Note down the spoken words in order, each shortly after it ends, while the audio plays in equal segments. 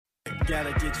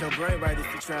Gotta get your brain right if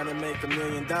you're trying to make $1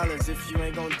 million. If you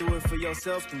ain't gonna do it for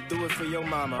yourself, then do it for your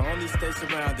mama. Only stay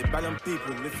surrounded by them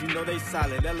people if you know they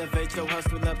solid. Elevate your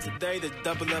hustle up today to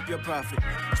double up your profit.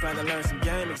 Trying to learn some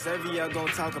game, Xavier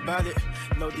gonna talk about it.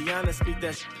 No Deanna, speak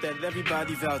that that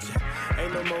everybody vouching.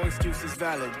 Ain't no more excuses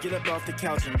valid. Get up off the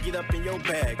couch and get up in your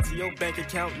bag. To your bank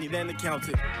account, need an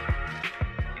accountant.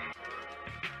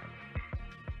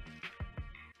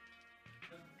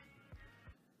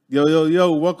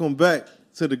 Yo, welcome back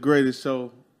to the greatest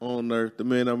show on earth, the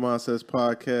Man Up Mindsets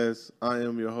Podcast. I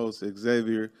am your host,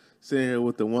 Xavier, sitting here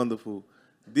with the wonderful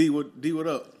D. What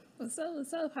up? What's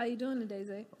up? How you doing today,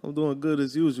 Zay? I'm doing good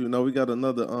as usual. You know, we got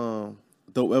another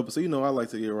dope episode. You know, I like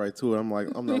to get right to it. I'm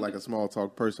not like a small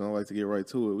talk person. I like to get right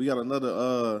to it. We got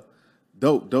another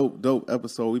dope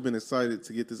episode. We've been excited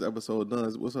to get this episode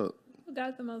done. What's up?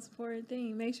 Got the most important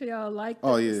thing. Make sure y'all like,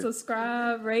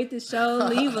 subscribe, rate the show,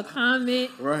 leave a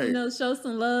comment. Right. You know, show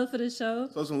some love for the show.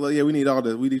 Show some love. Yeah, we need all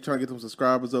that. We need to try to get them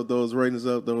subscribers up, those ratings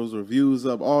up, those reviews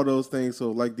up, all those things. So,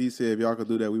 like D said, if y'all could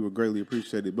do that, we would greatly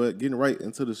appreciate it. But getting right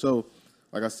into the show,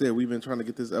 like I said, we've been trying to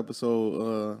get this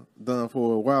episode done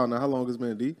for a while now. How long has it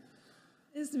been, D?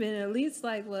 It's been at least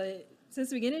since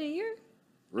the beginning of the year?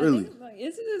 Really?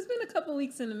 It's been a couple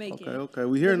weeks in the making. Okay.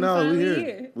 We here now.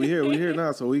 We here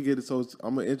now. So we get it. So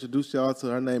I'm gonna introduce y'all to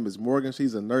her. Name is Morgan.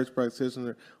 She's a nurse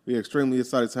practitioner. We're extremely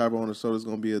excited to have her on the show. It's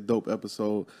gonna be a dope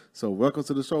episode. So welcome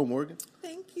to the show, Morgan.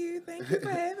 Thank you for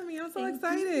having me. I'm so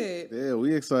excited. Yeah,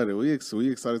 we excited. We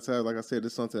excited to have. Like I said,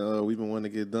 this is something we've been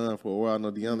wanting to get done for a while. I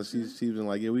know Deanna. She's been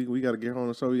like, yeah, we got to get her on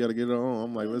the show. We got to get her on.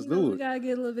 I'm like, let's do it. We gotta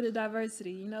get a little bit of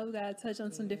diversity. You know, we gotta touch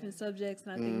on some different subjects,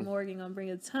 and I think Morgan gonna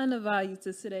bring a ton of value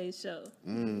to today's show.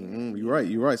 You're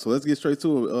right. So let's get straight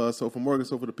to it. So for Morgan,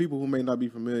 for the people who may not be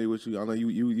familiar with you, I know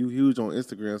you huge on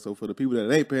Instagram. So for the people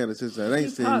that ain't paying attention, that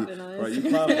ain't seeing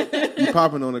you, you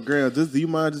popping on the ground. Do you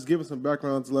mind just giving some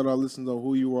background to let our listeners know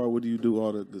who you are, what do you do,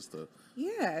 all that good stuff?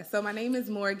 Yeah, so my name is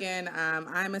Morgan.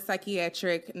 I'm a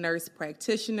psychiatric nurse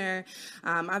practitioner.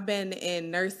 I've been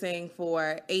in nursing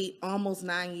for 8, almost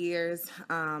 9 years.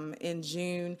 In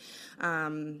June,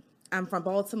 I'm from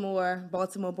Baltimore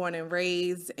born and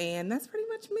raised, and that's pretty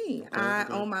much me. I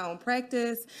own my own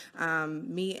practice.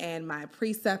 Me and my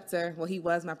preceptor, well, he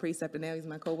was my preceptor, now he's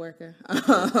my coworker.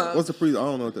 What's the preceptor? I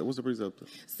don't know what that. What's the preceptor?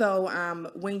 So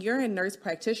when you're in nurse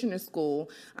practitioner school,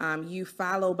 you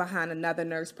follow behind another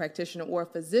nurse practitioner or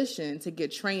physician to get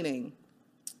training.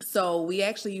 So we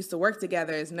actually used to work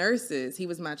together as nurses. He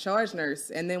was my charge nurse,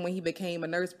 and then when he became a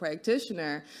nurse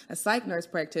practitioner, a psych nurse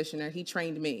practitioner, he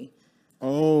trained me.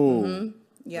 Oh,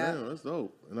 yeah, damn, that's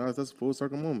dope. And that's a full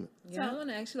circle moment. So I want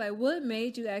to ask you, what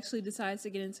made you actually decide to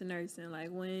get into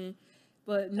nursing?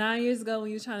 But 9 years ago,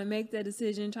 when you were trying to make that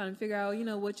decision, trying to figure out,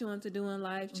 what you want to do in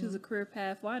life, choose a career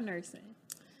path, why nursing?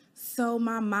 So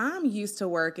my mom used to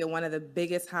work at one of the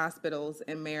biggest hospitals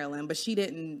in Maryland, but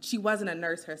she wasn't a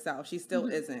nurse herself. She still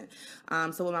isn't.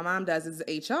 So what my mom does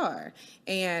is HR.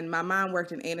 And my mom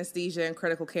worked in anesthesia and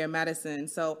critical care medicine.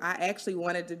 So I actually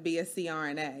wanted to be a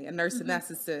CRNA, a nurse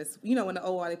anesthetist. You know, in the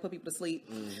OR, they put people to sleep.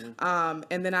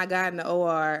 And then I got in the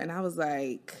OR and I was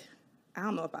like, I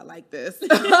don't know if I like this,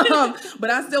 but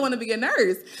I still want to be a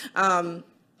nurse.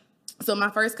 So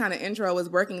my first kind of intro was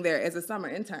working there as a summer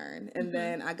intern. And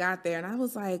then I got there and I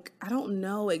was like, I don't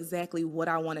know exactly what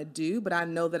I want to do, but I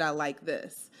know that I like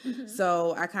this.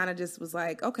 So I kind of just was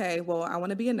like, okay, well, I want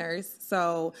to be a nurse.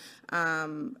 So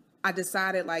I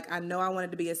decided, I know I wanted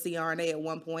to be a CRNA at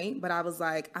one point, but I was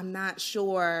like, I'm not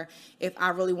sure if I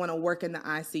really want to work in the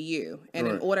ICU. And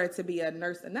in order to be a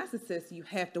nurse anesthetist, you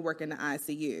have to work in the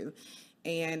ICU.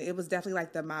 And it was definitely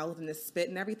the mouth and the spit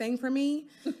and everything for me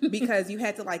because you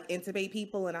had to intubate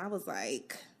people. And I was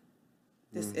like,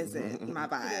 this isn't my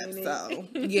vibe. So,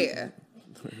 yeah.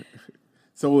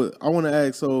 So I want to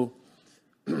ask,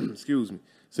 excuse me.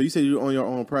 So you said you own your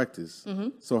own practice.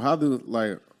 So how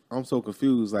I'm so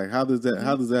confused. How does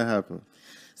that happen?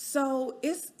 So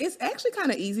it's actually kind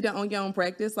of easy to own your own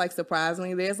practice.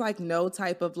 Surprisingly, there's no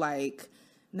type of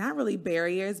not really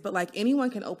barriers, but anyone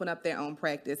can open up their own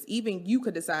practice. Even you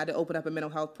could decide to open up a mental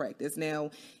health practice. Now,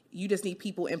 you just need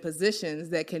people in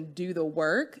positions that can do the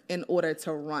work in order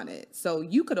to run it. So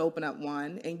you could open up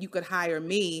one and you could hire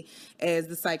me as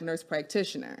the psych nurse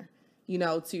practitioner,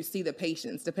 to see the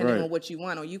patients depending on what you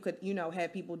want. Or you could,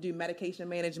 have people do medication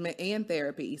management and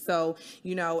therapy. So,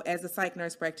 as a psych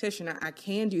nurse practitioner, I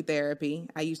can do therapy.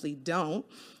 I usually don't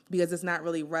because it's not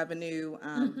really revenue.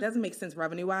 Doesn't make sense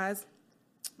revenue-wise.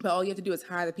 But all you have to do is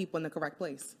hire the people in the correct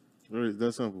place. Really,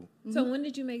 that's simple. So when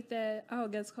did you make that,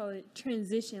 call it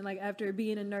transition, after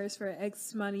being a nurse for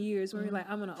X amount of years, where you're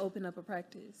I'm going to open up a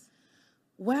practice?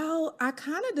 Well, I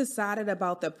kind of decided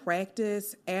about the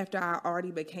practice after I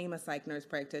already became a psych nurse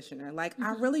practitioner. Like,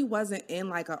 I really wasn't in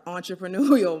like an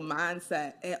entrepreneurial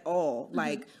mindset at all,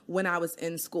 like when I was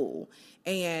in school.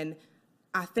 And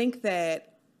I think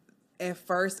that at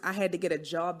first I had to get a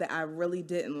job that I really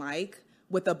didn't like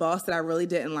with a boss that I really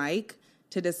didn't like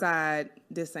to decide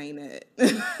this ain't it.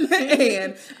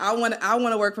 And I want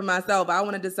to work for myself. I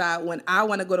want to decide when I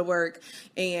want to go to work,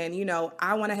 and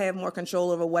I want to have more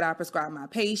control over what I prescribe my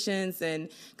patients and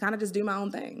kind of just do my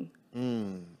own thing.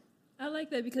 I like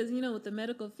that because with the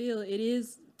medical field, it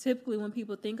is typically when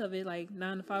people think of it like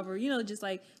 9 to 5, or just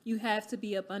like you have to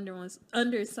be up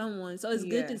under someone. So it's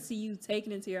good to see you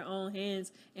taking it into your own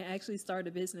hands and actually start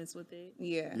a business with it.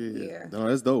 Yeah. No,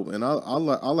 that's dope, and I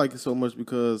like it so much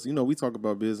because we talk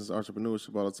about business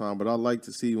entrepreneurship all the time, but I like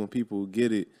to see when people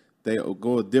get it, they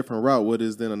go a different route. What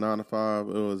is then a 9 to 5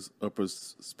 or a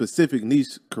specific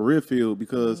niche career field,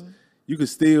 because you could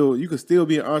still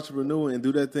be an entrepreneur and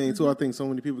do that thing too. I think so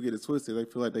many people get it twisted. They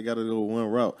feel like they got to go one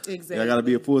route. Exactly. I got to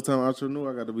be a full-time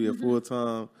entrepreneur. I got to be a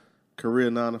full-time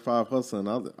career 9 to 5 hustling.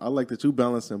 I like that you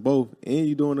balancing both, and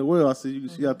you doing it well. I see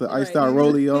she got the iced out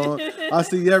rollie on. I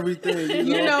see everything.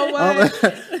 You know what?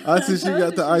 I see she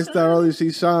got the iced out rollie.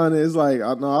 She shining. It's like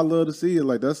I love to see it.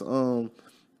 Like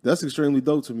that's extremely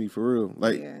dope to me for real.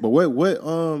 Like, but what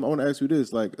I want to ask you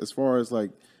this, like as far as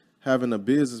like having a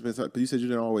business, because you said you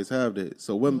didn't always have that.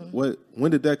 So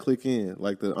when did that click in?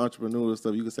 Like the entrepreneurial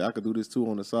stuff, you could say I could do this too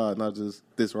on the side, not just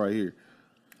this right here.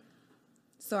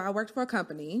 So I worked for a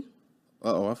company.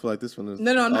 I feel like this one is...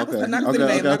 No, not for the name.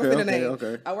 Not for the name.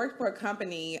 Okay. I worked for a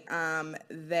company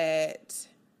that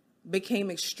became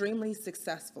extremely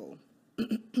successful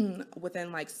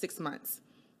within like 6 months.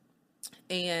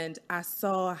 And I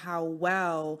saw how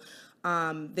well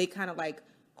they kind of like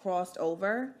crossed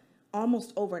over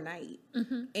almost overnight.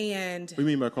 And what do you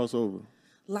mean by crossover?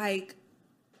 Like,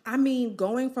 I mean,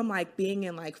 going from like being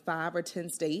in like 5 or 10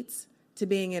 states to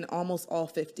being in almost all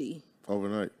 50.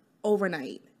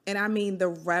 Overnight. And I mean, the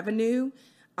revenue,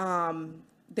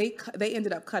 they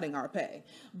ended up cutting our pay.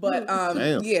 But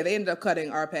they ended up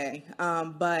cutting our pay.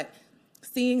 But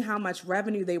seeing how much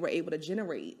revenue they were able to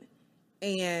generate,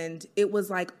 and it was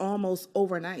like almost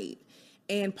overnight.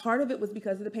 And part of it was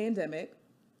because of the pandemic.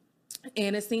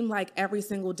 And it seemed like every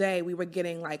single day we were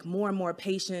getting like more and more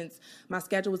patients. My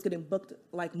schedule was getting booked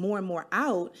like more and more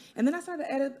out. And then I started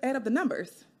to add up the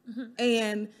numbers.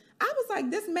 And I was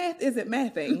like, this math isn't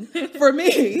mathing for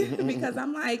me, because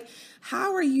I'm like,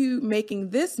 how are you making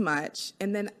this much?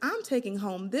 And then I'm taking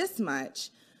home this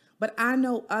much. But I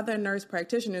know other nurse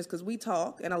practitioners, because we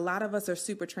talk, and a lot of us are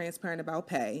super transparent about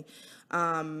pay.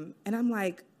 And I'm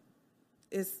like,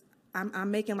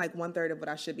 I'm making like 1/3 of what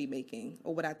I should be making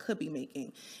or what I could be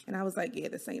making. And I was like, yeah,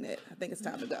 this ain't it. I think it's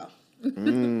time to go.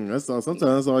 That's all.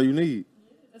 Sometimes that's all you need.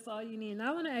 That's all you need. And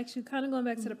I want to ask you, kind of going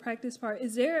back to the practice part,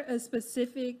 is there a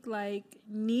specific like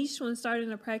niche when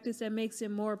starting a practice that makes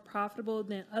it more profitable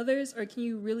than others, or can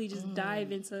you really just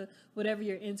dive into whatever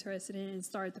you're interested in and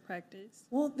start the practice?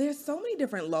 Well, there's so many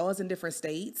different laws in different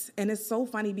states, and it's so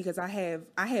funny because I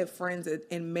have friends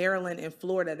in Maryland and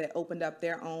Florida that opened up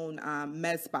their own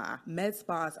med spa. Med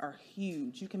spas are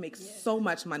huge. You can make so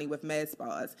much money with med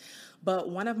spas. But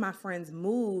one of my friends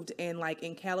moved, and like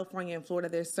in California and Florida,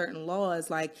 there's certain laws,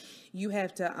 like you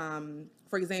have to,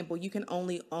 for example, you can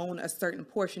only own a certain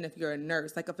portion if you're a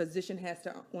nurse. Like a physician has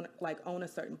to own a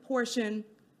certain portion.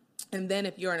 And then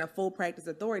if you're in a full practice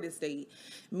authority state,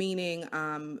 meaning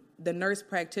the nurse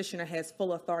practitioner has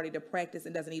full authority to practice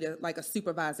and doesn't need a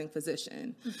supervising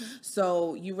physician.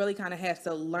 So you really kind of have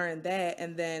to learn that.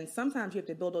 And then sometimes you have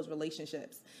to build those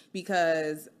relationships,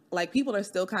 because like people are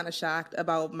still kind of shocked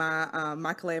about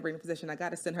my collaborating physician. I got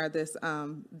to send her this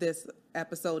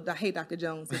episode. Hey, Dr.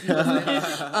 Jones, if you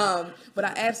listen. But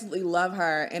I absolutely love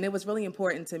her, and it was really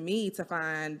important to me to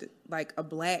find like a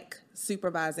Black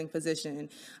supervising physician,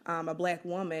 a Black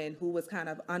woman who was kind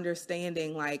of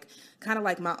understanding kind of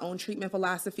like my own treatment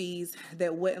philosophies,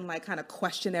 that wouldn't like kind of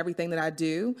question everything that I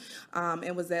do,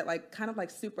 and was that like kind of like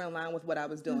super in line with what I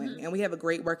was doing. And we have a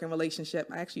great working relationship.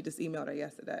 I actually just emailed her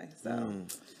yesterday. So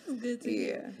good to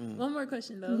hear. One more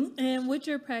question though. And with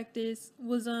your practice,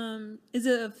 was is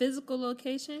it a physical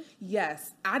location?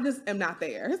 Yes, I just am not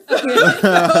there.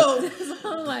 So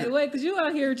I'm like, wait, because you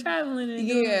out here traveling and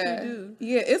doing what you do.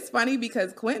 Yeah, it's funny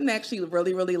because Quentin actually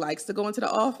really, really likes to go into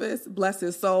the office. Bless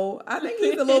his soul. I think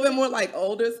he's a little bit more like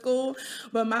older school,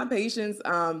 but my patients,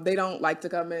 they don't like to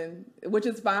come in. which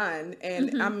is fine.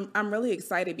 And I'm really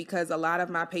excited because a lot of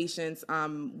my patients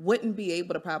wouldn't be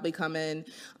able to probably come in.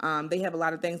 They have a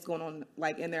lot of things going on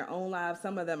like in their own lives.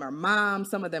 Some of them are moms,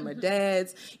 some of them are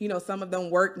dads, you know, some of them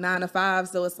work 9 to 5.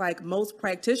 So it's like most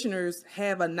practitioners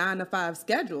have a 9 to 5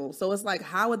 schedule. So it's like,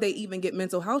 how would they even get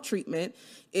mental health treatment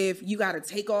if you got to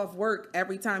take off work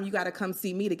every time you got to come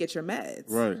see me to get your meds?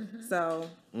 Right. So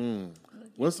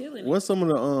What's some of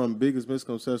the biggest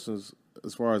misconceptions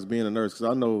as far as being a nurse? Because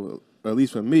I know, at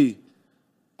least for me,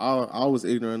 I was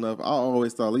ignorant enough. I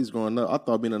always thought, at least growing up, I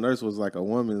thought being a nurse was like a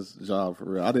woman's job for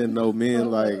real. I didn't know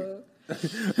men like.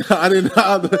 I didn't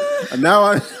know. Now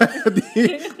I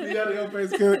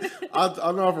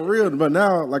know for real. But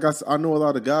now, like I know a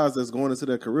lot of guys that's going into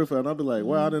that career field, and I'll be like,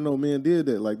 wow, I didn't know men did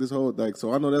that. Like this whole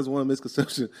so I know that's one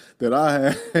misconception that I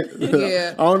had.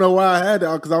 Yeah. I don't know why I had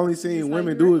that because I only seen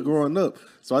women do it growing up.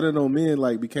 So I didn't know men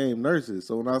like became nurses.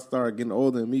 So when I started getting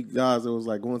older and meet guys that was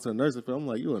like going to the nursing field, I'm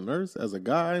like, you a nurse? As a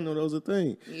guy, I didn't know that was a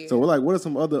thing. Yeah. So like, what are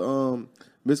some other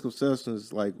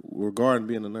misconceptions like regarding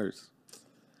being a nurse?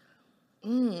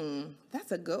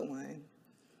 That's a good one.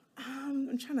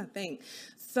 I'm trying to think.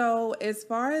 So as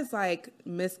far as like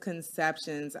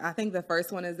misconceptions, I think the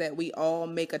first one is that we all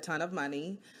make a ton of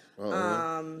money.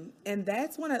 And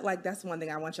that's one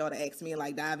thing I want y'all to ask me and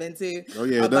like dive into. Oh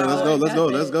yeah,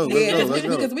 let's go.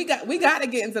 Because we got to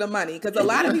get into the money because a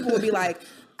lot of people will be like,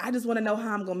 I just want to know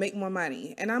how I'm going to make more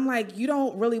money. And I'm like, you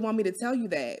don't really want me to tell you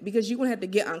that because you're going to have to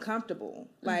get uncomfortable.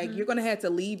 Like you're going to have to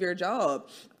leave your job.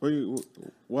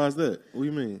 Why is that? What do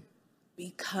you mean?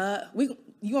 Because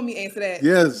you want me to answer that?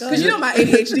 Yes. Because you know my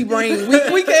ADHD brain.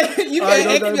 You can't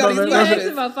ask me all these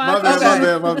questions. My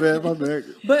bad.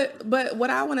 But what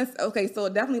I want to so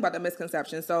definitely about the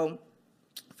misconception. So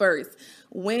first,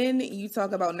 when you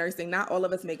talk about nursing, not all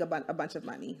of us make a bunch of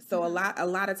money. So a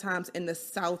lot of times in the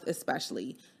South,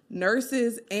 especially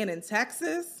nurses, and in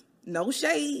Texas, no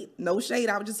shade. I was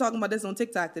just talking about this on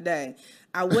TikTok today.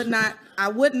 I would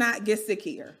not get sick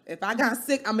here. If I got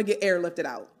sick, I'm gonna get airlifted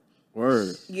out.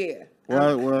 Word. Yeah.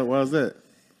 Why is that?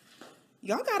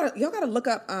 Y'all gotta look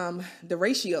up the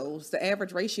ratios, the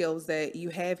average ratios that you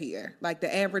have here, like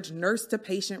the average nurse to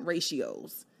patient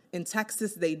ratios. In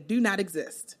Texas, they do not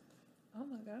exist. Oh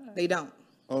my God. They don't.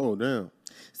 Oh damn.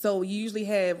 So you usually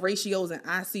have ratios in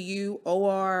ICU,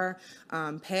 OR,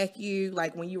 PACU,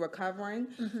 like when you're recovering.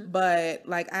 But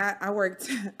like I worked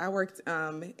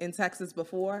in Texas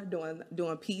before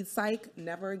doing ped psych.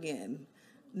 Never again.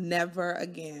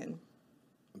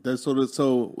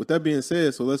 So with that being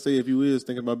said, so let's say if you is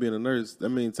thinking about being a nurse, that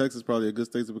means Texas is probably a good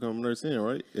state to become a nurse in,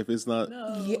 right? If it's not.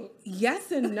 No. Yes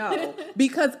and no.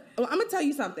 Because I'm going to tell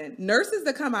you something. Nurses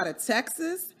that come out of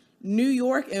Texas, New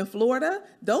York, and Florida,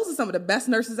 those are some of the best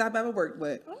nurses I've ever worked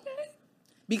with. Okay.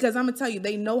 Because I'm going to tell you,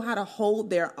 they know how to hold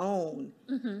their own.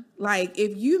 Like,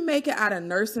 if you make it out of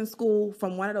nursing school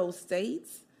from one of those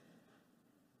states,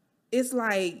 it's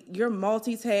like your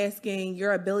multitasking,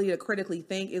 your ability to critically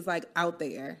think is like out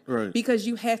there. Right. Because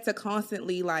you have to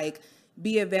constantly like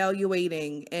be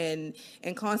evaluating and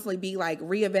constantly be like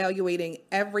reevaluating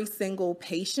every single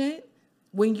patient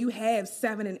when you have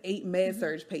 7 and 8 med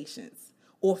surg patients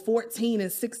or 14 and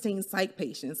 16 psych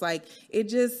patients. Like it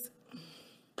just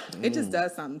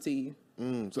does something to you.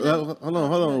 So hold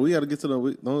on. We got to get to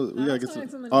we got to get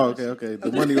to. Oh, okay.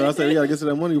 The money. I said we got to get to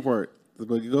that money part. But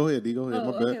go ahead, D. Go ahead.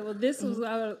 Oh, My bad. okay. Well, this was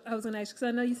I was going to ask because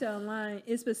I know you said online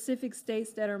is specific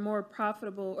states that are more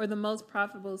profitable or the most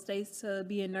profitable states to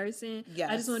be in nursing.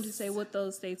 Yes. I just wanted to say what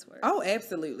those states were. Oh,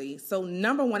 absolutely. So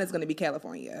number one is going to be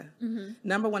California.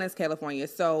 Number one is California.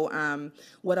 So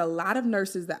what a lot of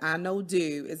nurses that I know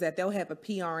do is that they'll have a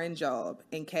PRN job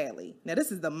in Cali. Now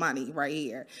this is the money right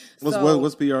here. What's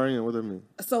PRN? What does that mean?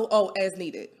 So as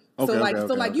needed.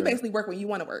 Okay, you basically work when you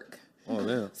want to work. Oh,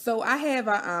 yeah. So I have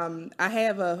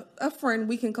a friend,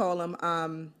 we can call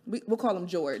him, we'll call him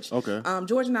George. Okay.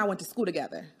 George and I went to school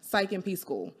together, Psych and P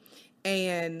school.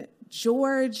 And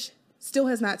George still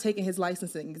has not taken his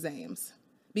licensing exams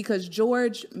because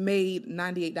George made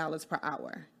 $98 per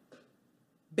hour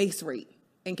base rate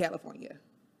in California.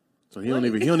 So he don't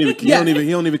even care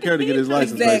to get his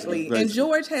license. Exactly. And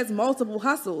George has multiple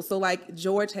hustles. So like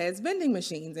George has vending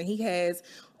machines and he has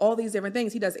all these different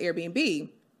things. He does Airbnb.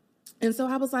 And so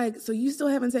I was like, so you still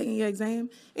haven't taken your exam?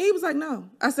 And he was like, no.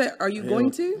 I said, are you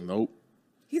going to? Nope.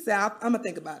 He said, I'm going to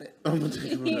think about it. I'm going to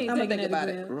think about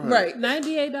it. Right.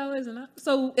 $98 and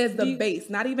so it's the base,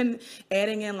 not even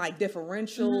adding in like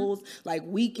differentials, like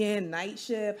weekend, night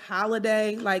shift,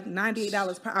 holiday, like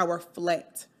 $98 per hour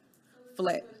flat.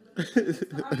 Yeah,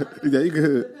 you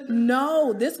good.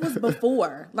 No, this was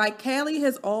before. Like Cali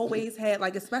has always had,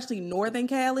 like especially Northern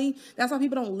Cali, that's why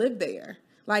people don't live there.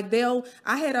 Like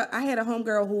I had a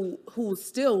homegirl who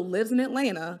still lives in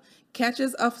Atlanta,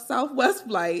 catches a Southwest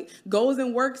flight, goes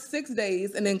and works 6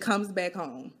 days, and then comes back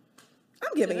home.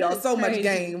 I'm giving y'all so much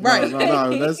game, right?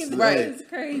 No, that's right. It's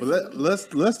crazy. But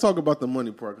let's talk about the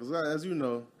money part, because as you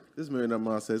know, this Millionaire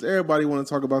Mind says everybody want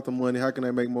to talk about the money. How can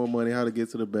they make more money? How to get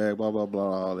to the bag? Blah blah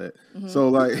blah, all that. Mm-hmm. So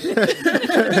like,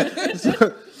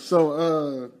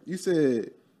 so you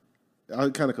said, I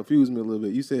kind of confused me a little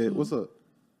bit. You said, what's up?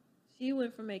 She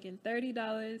went from making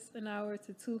 $30 an hour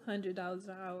to $200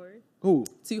 an hour. Who?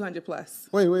 200 plus.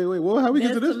 Wait. Well, how we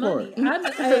get to this part?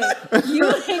 You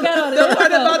ain't got all the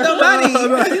part about the money.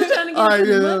 You trying to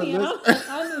get the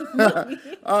money?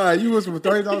 All right, you went from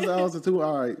 $30 an hour to $200.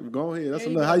 All right, go ahead. That's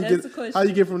enough. How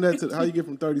you get from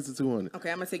 30 to 200? Okay,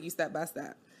 I'm gonna take you step by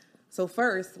step. So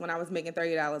first, when I was making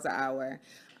 $30 an hour,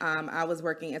 I was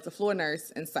working as a floor nurse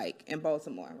in psych in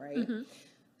Baltimore, right? Mm-hmm.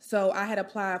 So I had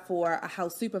applied for a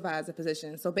house supervisor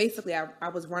position. So basically, I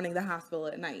was running the hospital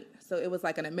at night. So it was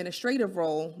like an administrative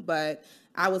role, but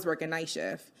I was working night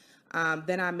shift.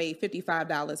 Then I made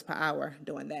 $55 per hour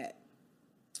doing that.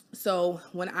 So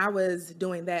when I was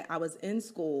doing that, I was in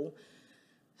school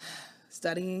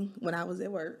studying when I was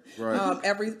at work. Right.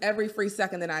 Every free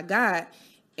second that I got.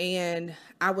 And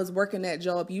I was working that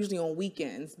job usually on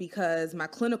weekends because my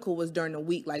clinical was during the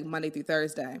week, like Monday through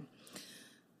Thursday.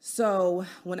 So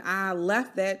when I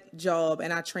left that job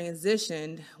and I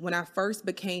transitioned, when I first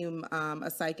became a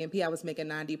psych NP, I was making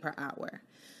 $90 per hour.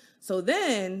 So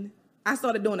then I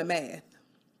started doing the math.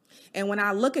 And when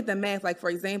I look at the math, like,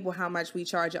 for example, how much we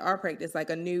charge at our practice,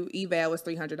 like a new eval is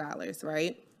 $300,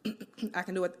 right? I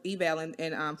can do an eval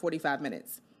in 45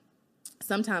 minutes.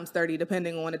 Sometimes 30,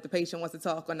 depending on if the patient wants to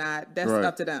talk or not. That's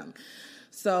up to them.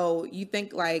 So you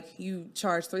think like you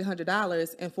charge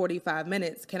 $300 in 45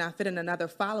 minutes. Can I fit in another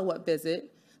follow-up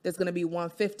visit that's going to be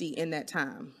 $150 in that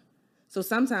time? So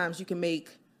sometimes you can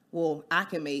I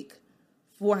can make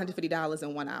 $450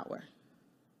 in 1 hour.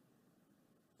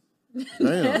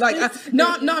 Damn.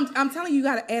 I'm telling you, you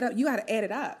got to add up. You got to add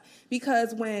it up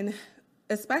because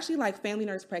especially like family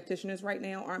nurse practitioners right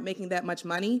now aren't making that much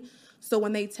money. So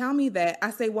when they tell me that,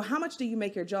 I say, well, how much do you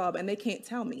make your job? And they can't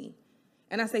tell me.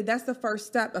 And I say, that's the first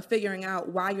step of figuring out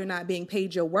why you're not being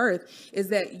paid your worth, is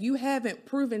that you haven't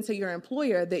proven to your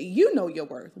employer that you know your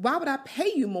worth. Why would I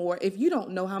pay you more if you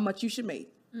don't know how much you should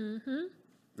make? Mm-hmm.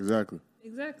 Exactly.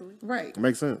 Right. It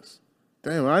makes sense.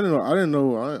 Damn, I didn't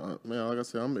know. Man, like I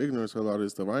said, I'm ignorant to a lot of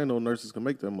this stuff. I didn't know nurses can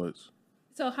make that much.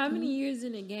 So how many years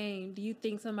in a game do you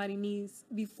think somebody needs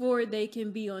before they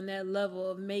can be on that level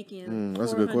of making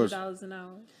 $400 an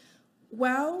hour?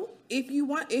 Well, if you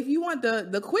want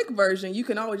the quick version, you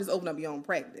can always just open up your own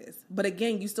practice. But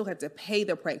again, you still have to pay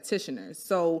the practitioners.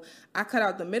 So I cut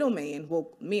out the middleman. Well,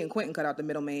 me and Quentin cut out the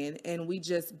middleman, and we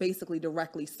just basically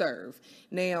directly serve.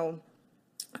 Now,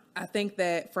 I think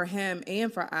that for him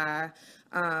and for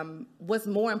what's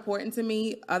more important to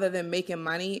me other than making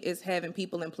money is having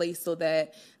people in place so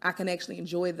that I can actually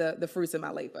enjoy the fruits of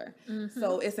my labor. Mm-hmm.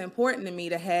 So it's important to me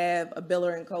to have a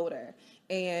biller and coder.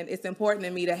 And it's important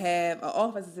to me to have an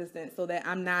office assistant so that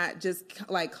I'm not just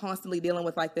like constantly dealing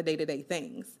with like the day-to-day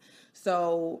things.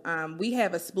 So we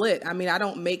have a split. I mean, I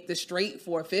don't make the straight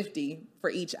 $450 for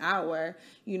each hour.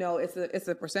 You know, it's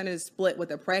a percentage split with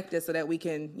the practice so that we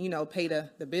can, pay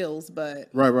the bills. But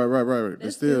right.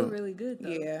 That's still really good, though.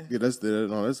 Yeah,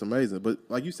 that's amazing. But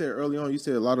like you said early on, you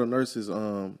said a lot of nurses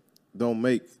don't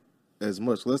make as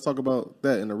much. So let's talk about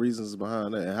that and the reasons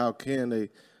behind that and how can they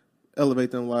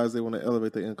elevate them lives, they want to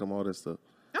elevate their income, all that stuff.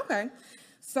 Okay.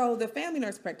 So the family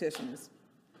nurse practitioners,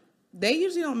 they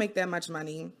usually don't make that much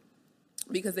money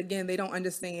because, again, they don't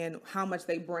understand how much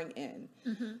they bring in.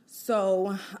 Mm-hmm.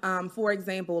 So, for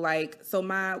example,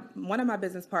 one of my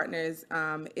business partners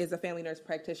is a family nurse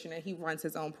practitioner. He runs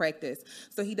his own practice.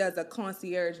 So he does a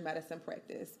concierge medicine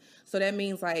practice. So that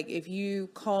means, like, if you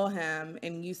call him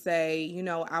and you say,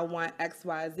 I want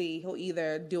XYZ, he'll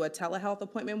either do a telehealth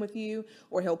appointment with you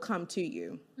or he'll come to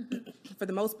you. Mm-hmm. For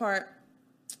the most part,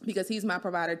 because he's my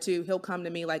provider too, he'll come to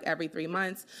me like every 3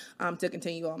 months to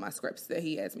continue all my scripts that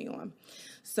he has me on.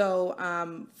 So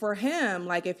for him,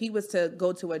 like if he was to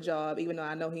go to a job, even though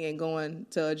I know he ain't going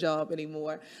to a job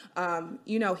anymore,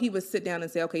 he would sit down and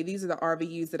say, okay, these are the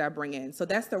RVUs that I bring in. So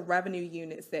that's the revenue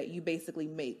units that you basically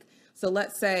make. So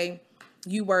let's say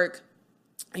you work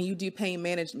and you do pain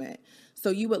management. So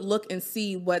you would look and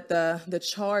see what the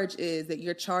charge is that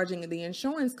you're charging the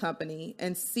insurance company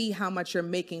and see how much you're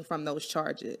making from those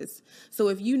charges. So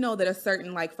if you know that a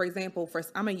certain, like, for example,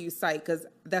 I'm going to use psych because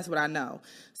that's what I know.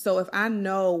 So if I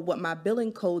know what my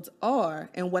billing codes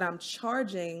are and what I'm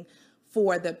charging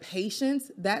for the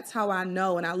patients, that's how I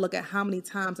know. And I look at how many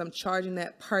times I'm charging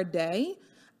that per day.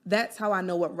 That's how I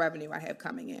know what revenue I have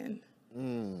coming in.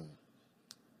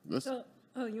 So,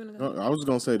 you want to go? I was just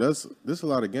gonna say this is a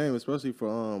lot of game, especially for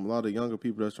a lot of younger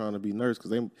people that's trying to be nurse,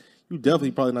 because you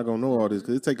definitely probably not gonna know all this,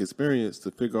 because it takes experience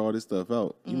to figure all this stuff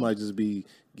out. You might just be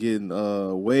getting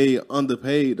way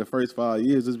underpaid the first 5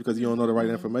 years just because you don't know the right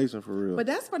information for real. But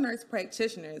that's for nurse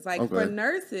practitioners. Like for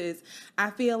nurses,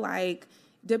 I feel like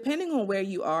depending on where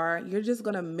you are, you're just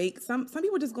gonna make some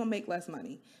people are just gonna make less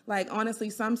money. Like honestly,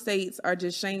 some states are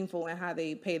just shameful in how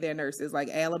they pay their nurses, like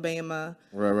Alabama,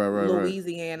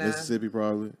 Louisiana, Mississippi,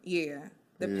 probably. Yeah.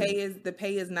 The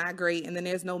pay is not great, and then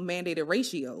there's no mandated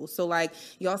ratio. So like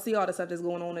y'all see all the stuff that's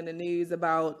going on in the news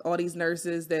about all these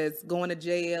nurses that's going to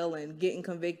jail and getting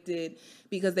convicted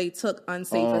because they took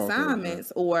unsafe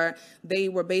assignments or they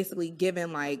were basically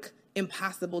given like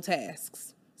impossible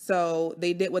tasks. So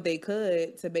they did what they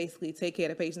could to basically take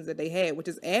care of the patients that they had, which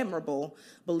is admirable,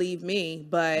 believe me.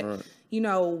 But,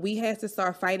 we have to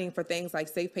start fighting for things like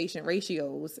safe patient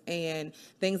ratios and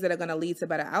things that are going to lead to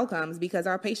better outcomes because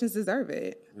our patients deserve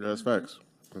it. Yeah, that's facts.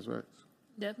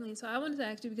 Definitely. So I wanted to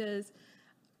ask you because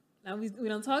now we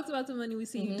don't talk about the money. We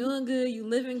see you doing good, you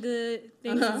living good,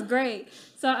 things is great.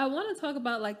 So I want to talk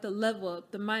about like the level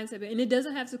up, the mindset. And it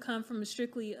doesn't have to come from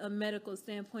strictly a medical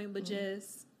standpoint, but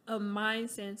just a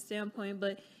mindset standpoint.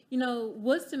 But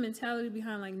what's the mentality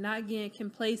behind like not getting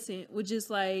complacent with just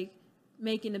like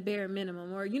making the bare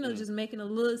minimum or just making a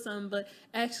little something, but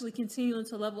actually continuing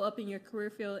to level up in your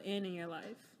career field and in your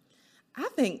life? I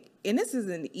think, and this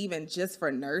isn't even just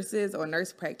for nurses or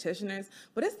nurse practitioners,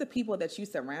 but it's the people that you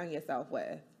surround yourself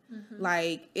with.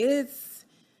 Like it's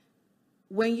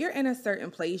when you're in a certain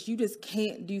place, you just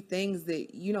can't do things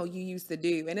that, you used to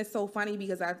do. And it's so funny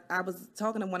because I was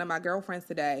talking to one of my girlfriends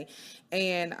today,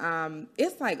 and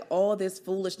it's like all this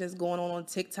foolishness going on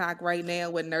TikTok right now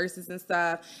with nurses and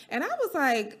stuff. And I was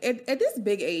like, at this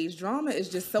big age, drama is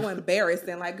just so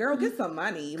embarrassing. Like, girl, get some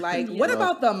money. Like, what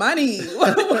about the money?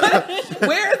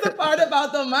 Where is the part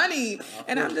about the money?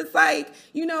 And I'm just like,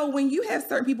 when you have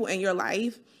certain people in your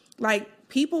life, like,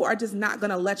 people are just not going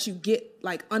to let you get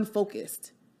like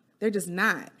unfocused. They're just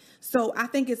not. So I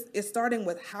think it's starting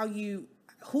with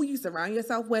who you surround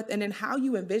yourself with and then how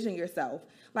you envision yourself.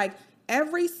 Like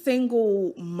every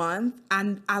single month,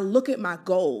 I look at my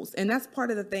goals, and that's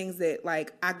part of the things that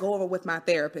like I go over with my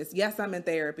therapist. Yes, I'm in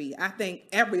therapy. I think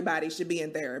everybody should be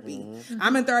in therapy.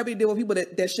 I'm in therapy to deal with people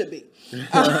that should be.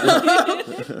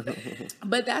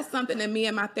 But that's something that me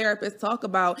and my therapist talk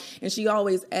about, and she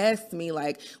always asks me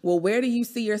like, well, where do you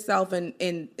see yourself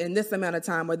in this amount of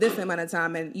time or this amount of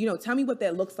time? And tell me what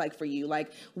that looks like for you.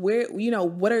 Like where,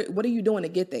 what are you doing to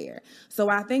get there? So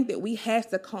I think that we have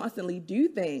to constantly do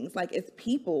things like it's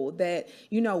people that,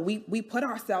 we put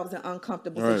ourselves in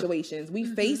uncomfortable situations. We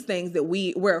face things that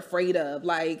we're afraid of.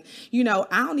 Like, I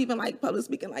don't even like public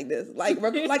speaking like this. Like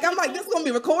I'm like, this is going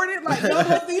to be recorded. Like, y'all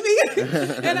don't see me.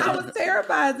 And I was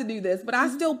terrified to do this, but I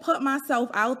still put myself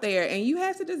out there, and you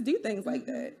have to just do things like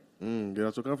that. Get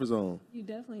out your comfort zone. You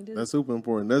definitely do. That's super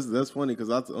important. That's funny because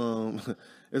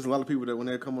there's a lot of people that when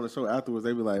they come on the show afterwards,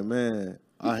 they be like, man,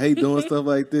 I hate doing stuff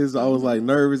like this. I was like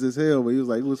nervous as hell, but he was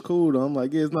like, it was cool though. I'm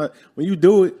like, yeah, it's not. When you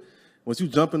do it, once you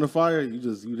jump in the fire,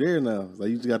 you there now. It's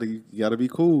like you gotta be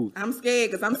cool. I'm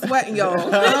scared because I'm sweating, y'all. I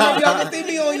don't know if y'all can see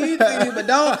me on YouTube, but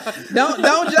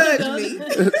don't judge me.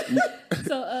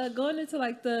 So going into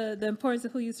like the importance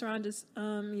of who you surround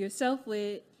yourself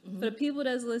with. For the people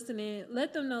that's listening,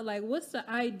 let them know like what's the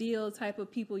ideal type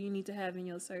of people you need to have in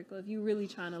your circle if you're really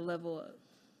trying to level up.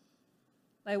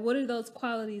 Like, what are those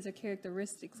qualities or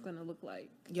characteristics going to look like?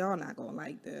 Y'all not going to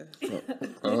like this.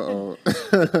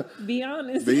 Be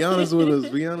honest. Be honest with us.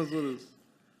 Be honest with us.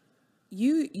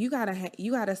 You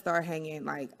gotta start hanging.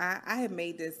 Like I had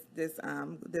made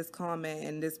this comment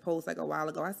in this post like a while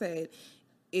ago. I said,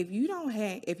 if you don't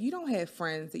have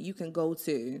friends that you can go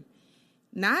to,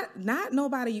 not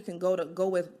nobody you can go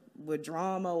with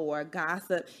drama or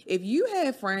gossip. If you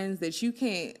have friends that you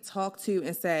can't talk to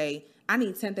and say, I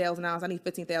need $10,000, I need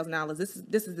 $15,000.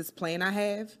 This is this plan I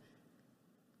have.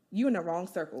 You in the wrong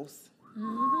circles.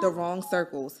 The wrong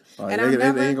circles. And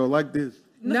they ain't gonna like this.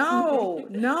 No.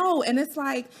 And it's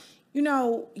like,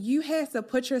 you have to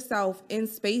put yourself in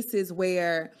spaces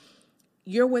where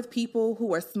you're with people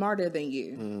who are smarter than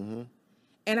you.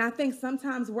 And I think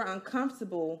sometimes we're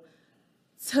uncomfortable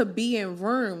to be in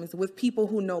rooms with people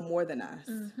who know more than us.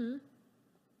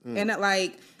 And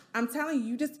I'm telling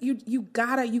you, you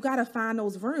gotta find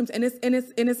those rooms, and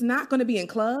it's not gonna be in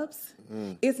clubs.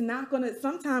 It's not gonna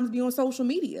sometimes be on social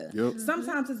media. Yep.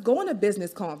 Sometimes it's going to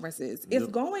business conferences. It's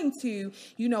going to,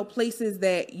 places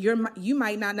that you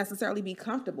might not necessarily be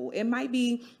comfortable. It might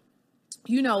be,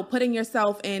 putting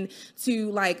yourself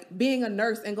into like being a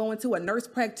nurse and going to a nurse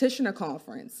practitioner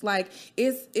conference. Like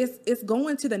it's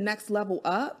going to the next level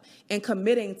up and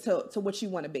committing to what you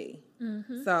want to be.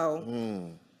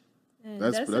 So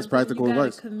that's practical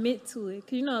advice. You gotta commit to it,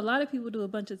 because a lot of people do a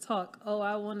bunch of talk. Oh,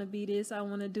 I want to be this, I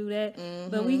want to do that,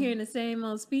 but we hearing the same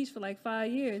old speech for like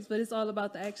 5 years. But it's all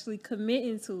about the actually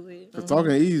committing to it. The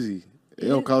talking easy. It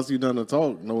don't cost you nothing to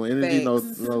talk. No energy,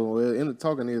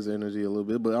 talking is energy a little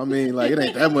bit, but I mean, like, it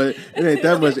ain't that much. It ain't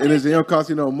that much energy. It don't cost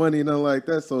you no money, nothing like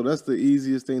that. So that's the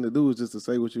easiest thing to do, is just to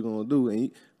say what you're gonna do.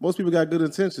 And most people got good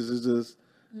intentions. It's just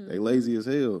they lazy as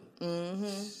hell.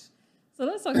 So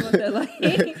let's talk about that.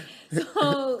 Like,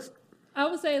 so I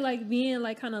would say, like, being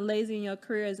like kind of lazy in your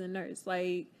career as a nurse.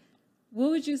 Like,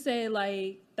 what would you say,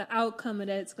 like, the outcome of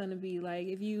that's gonna be? Like,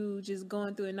 if you just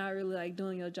going through and not really like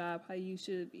doing your job how you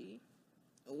should be.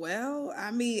 Well,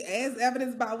 I mean, as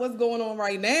evidenced by what's going on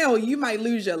right now, you might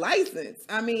lose your license.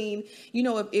 I mean,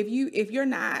 if you're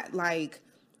not like,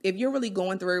 if you're really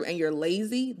going through and you're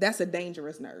lazy, that's a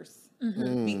dangerous nurse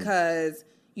because,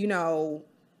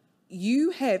 you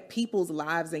have people's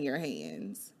lives in your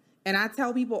hands. And I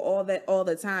tell people all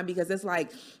the time, because it's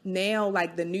like now,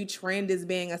 like, the new trend is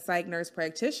being a psych nurse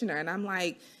practitioner. And I'm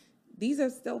like, these are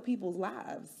still people's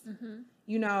lives,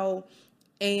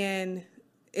 and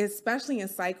especially in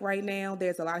psych right now,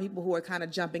 there's a lot of people who are kind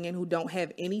of jumping in who don't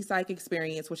have any psych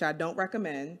experience, which I don't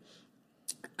recommend.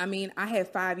 I mean, I had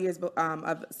 5 years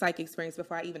of psych experience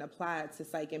before I even applied to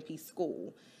Psych NP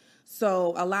school.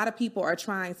 So a lot of people are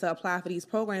trying to apply for these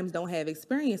programs, don't have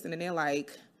experience, and then they're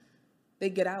like, they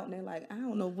get out and they're like, I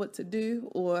don't know what to do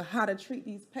or how to treat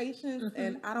these patients,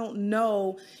 and I don't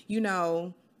know,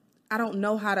 I don't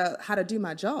know how to do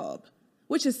my job,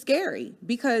 which is scary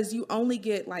because you only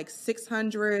get like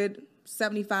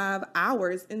 675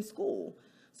 hours in school.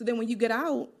 So then when you get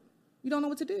out, you don't know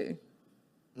what to do.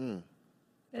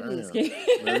 That is scary.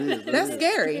 That's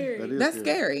scary. That's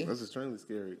scary. That's extremely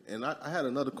scary. And I had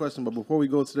another question, but before we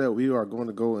go to that, we are going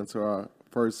to go into our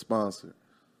first sponsor.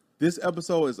 This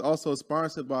episode is also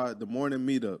sponsored by The Morning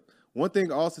Meetup. One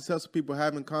thing all successful people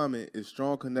have in common is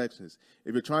strong connections.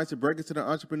 If you're trying to break into the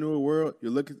entrepreneurial world,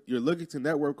 you're looking to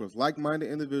network with like-minded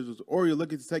individuals, or you're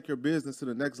looking to take your business to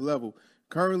the next level.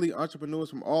 Currently, entrepreneurs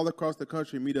from all across the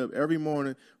country meet up every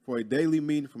morning for a daily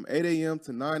meeting from 8 a.m.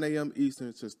 to 9 a.m.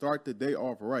 Eastern to start the day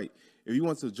off right. If you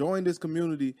want to join this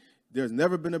community, there's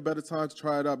never been a better time to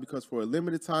try it out, because for a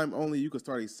limited time only, you can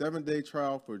start a 7-day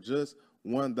trial for just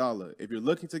 $1. If you're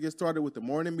looking to get started with The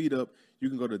Morning Meetup, you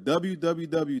can go to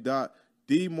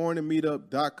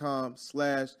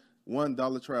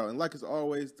www.themorningmeetup.com/$1 trial. And like as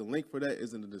always, the link for that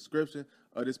is in the description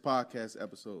of this podcast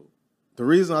episode. The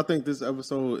reason I think this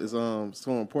episode is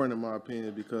so important, in my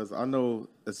opinion, because I know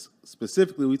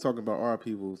specifically we talking about our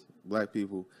people, black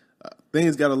people.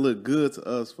 Things got to look good to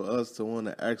us for us to want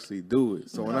to actually do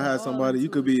it. So when I had somebody, you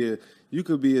could be a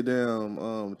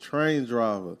damn train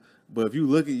driver, but if you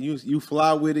look at you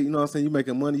fly with it, you know what I'm saying, you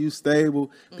making money, you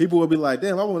stable, people will be like,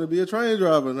 damn, I want to be a train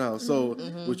driver now. So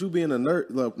with you being a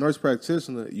nurse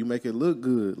practitioner, you make it look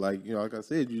good. Like, like I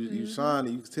said, you shine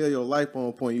and you can tell your life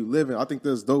on point, you living. I think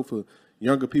that's dope for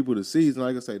younger people to see. And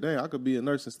I can say, dang, I could be a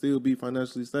nurse and still be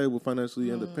financially stable, financially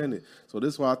independent. So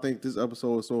this is why I think this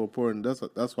episode is so important.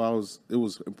 That's why it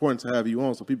was important to have you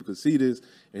on, so people could see this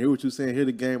and hear what you're saying, hear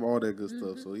the game, all that good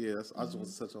stuff. So yeah, I just want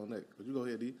to touch on that. Could you go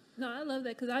ahead, D? No, I love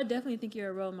that, because I definitely think you're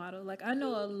a role model. Like, I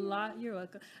know a lot. You're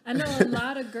welcome. I know a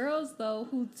lot of girls though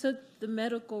who took the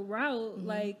medical route,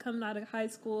 like coming out of high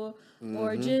school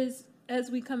or just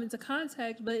as we come into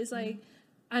contact. But it's like,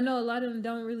 I know a lot of them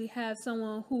don't really have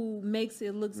someone who makes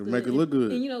it look good. Make it look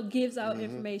good. And, gives out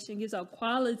information, gives out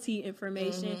quality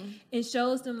information, and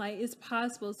shows them, like, it's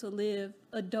possible to live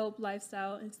a dope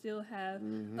lifestyle and still have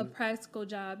a practical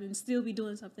job and still be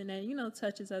doing something that,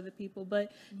 touches other people.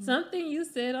 But something you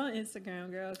said on Instagram,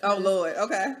 girl. Oh, Lord.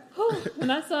 Okay. When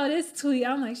I saw this tweet,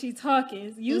 I'm like, she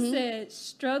talking. You said,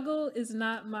 struggle is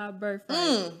not my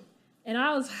birthright. And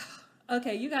I was...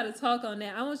 Okay, you got to talk on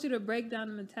that. I want you to break down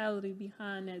the mentality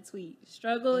behind that tweet.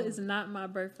 Struggle is not my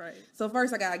birthright. So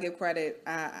first, I got to give credit.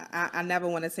 I never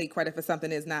want to take credit for something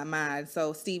that's not mine.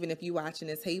 So, Steven, if you watching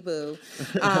this, hey, boo.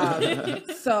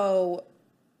 So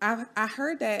I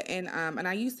heard that, and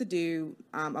I used to do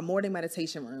a morning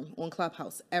meditation room on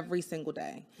Clubhouse every single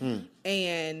day.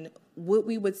 And what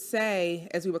we would say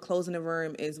as we were closing the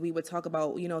room is we would talk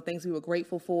about, things we were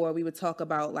grateful for. We would talk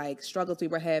about like struggles we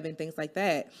were having, things like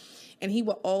that. And he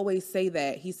would always say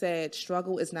that. He said,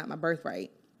 struggle is not my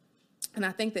birthright. And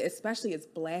I think that especially as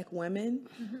Black women,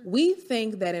 we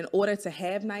think that in order to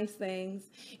have nice things,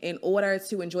 in order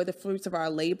to enjoy the fruits of our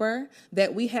labor,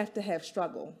 that we have to have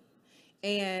struggle.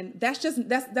 And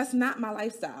that's not my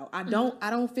lifestyle. I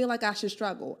don't feel like I should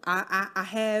struggle. I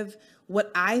have what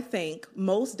I think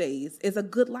most days is a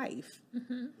good life.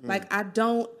 Like I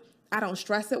don't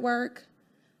stress at work.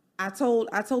 I told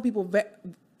people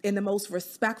in the most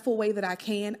respectful way that I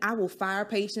can, I will fire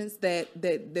patients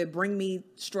that bring me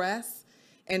stress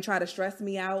and try to stress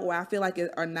me out, or I feel like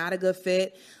are not a good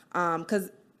fit. Because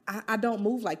I don't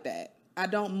move like that. I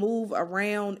don't move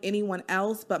around anyone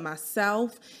else but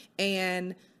myself.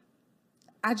 And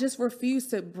I just refuse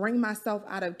to bring myself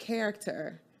out of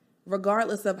character,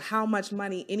 regardless of how much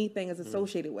money anything is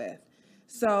associated with.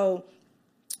 So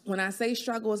when I say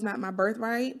struggle is not my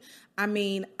birthright, I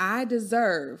mean, I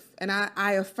deserve, and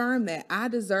I affirm that, I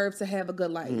deserve to have a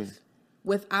good life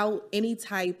without any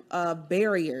type of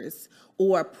barriers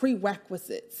or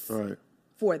prerequisites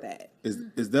for that.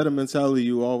 Is that a mentality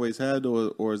you always had,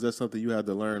 or is that something you had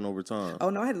to learn over time? Oh,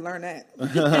 no, I had to learn that.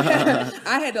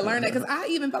 I had to learn that because I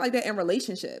even felt like that in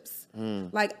relationships.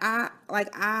 Like I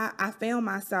found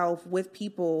myself with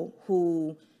people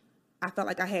who I felt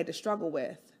like I had to struggle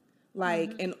with.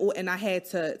 Like, and I had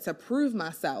to prove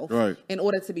myself in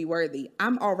order to be worthy.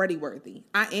 I'm already worthy.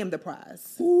 I am the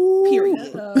prize.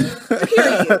 Period.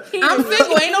 Period. I'm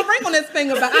single. Ain't no ring on this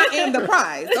finger, but I am the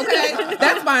prize. Okay,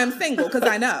 that's why I'm single, because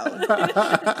I know.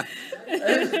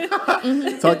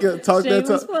 Talk that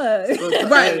talk.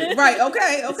 Right.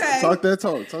 Okay. Talk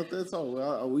that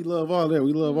talk. We love all that.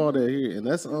 We love all that here, and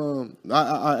that's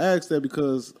I asked that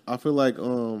because I feel like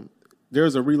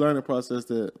there's a relearning process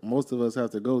that most of us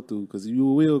have to go through, because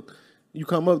you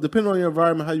come up, depending on your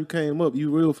environment, how you came up, you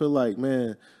will feel like,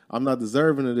 man, I'm not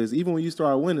deserving of this. Even when you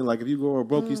start winning, like if you go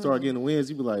broke, you start getting wins,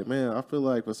 you be like, man, I feel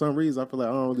like for some reason, I feel like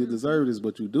I don't really deserve this,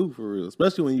 but you do for real.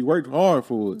 Especially when you worked hard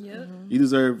for it. Yep. You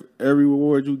deserve every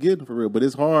reward you get for real. But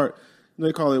it's hard.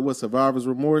 They call it survivor's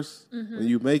remorse. When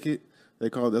you make it,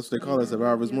 that's what they call it,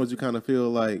 survivor's remorse. You kind of feel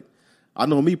like, I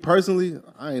know me personally,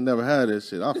 I ain't never had that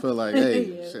shit. I feel like,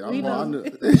 hey, shit, I'm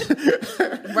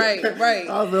right.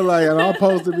 I feel like I'm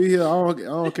supposed to be here. I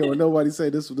don't care what nobody say.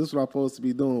 This is what I'm supposed to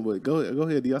be doing. But go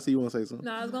ahead, D. I see you want to say something.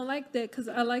 No, I was gonna like that because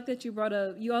I like that you brought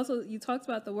up. You talked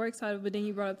about the work side, but then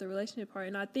you brought up the relationship part,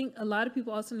 and I think a lot of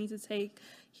people also need to take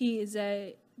heed is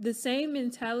that the same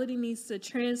mentality needs to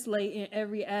translate in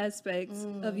every aspect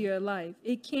of your life.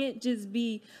 It can't just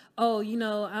be,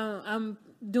 I'm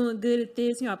doing good at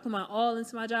this, I put my all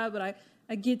into my job, but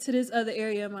I get to this other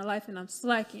area of my life and I'm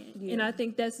slacking. Yeah. And I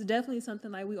think that's definitely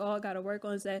something like we all got to work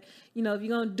on, is that, if you're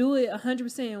going to do it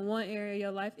 100% in one area of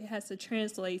your life, it has to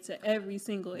translate to every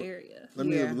single area. Let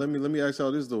me ask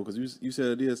y'all this though, because you said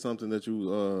it is something that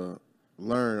you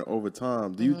learn over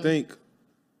time. Do you think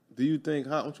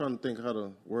I'm trying to think how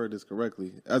to word this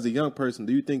correctly. As a young person,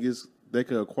 do you think they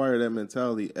could acquire that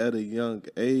mentality at a young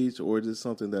age, or is it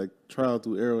something that trial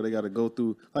through error they got to go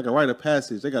through, like a rite of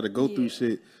passage? They got to go through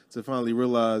shit to finally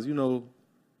realize,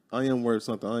 I am worth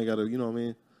something. I ain't got to, you know what I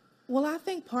mean? Well, I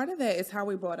think part of that is how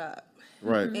we brought up.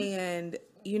 Right. And,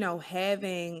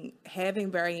 having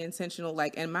very intentional,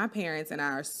 and my parents and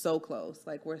I are so close,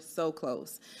 we're so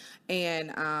close.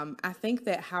 And I think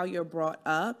that how you're brought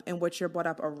up and what you're brought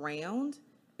up around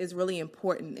is really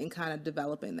important in kind of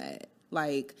developing that.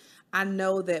 I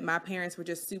know that my parents were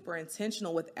just super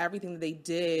intentional with everything that they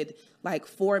did,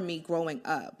 for me growing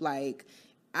up.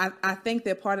 I think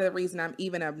that part of the reason I'm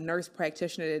even a nurse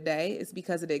practitioner today is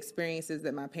because of the experiences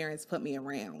that my parents put me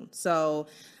around. So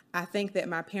I think that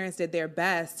my parents did their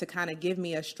best to kind of give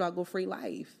me a struggle-free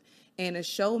life and to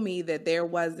show me that there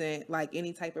wasn't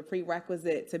any type of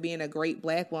prerequisite to being a great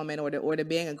Black woman or to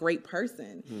being a great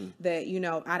person. That,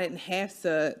 I didn't have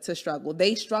to struggle.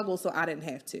 They struggled, so I didn't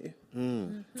have to.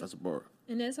 That's a bar.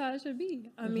 And that's how it should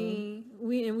be. I mean,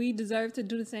 we deserve to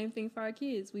do the same thing for our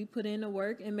kids. We put in the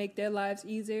work and make their lives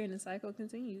easier, and the cycle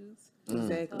continues.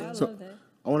 Exactly. I love that.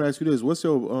 I want to ask you this: what's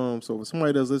your so if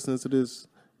somebody that's listening to this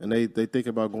and they think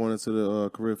about going into the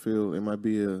career field, it might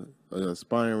be a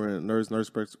aspiring nurse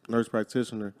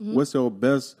practitioner. What's your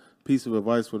best piece of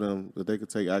advice for them that they could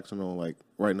take action on,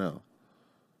 right now?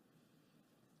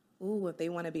 Ooh, if they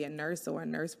want to be a nurse or a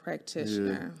nurse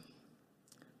practitioner. Yeah.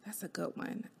 That's a good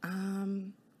one.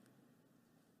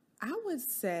 I would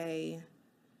say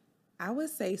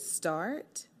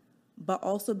start, but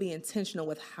also be intentional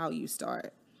with how you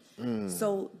start.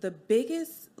 So the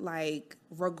biggest like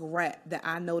regret that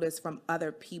I noticed from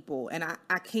other people, and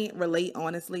I can't relate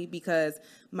honestly because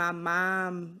my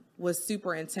mom was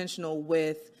super intentional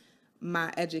with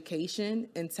my education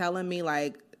and telling me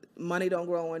like money don't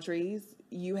grow on trees.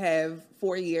 You have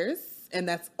 4 years and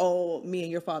that's all me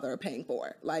and your father are paying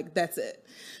for. Like that's it.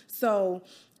 So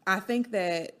I think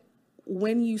that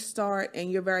when you start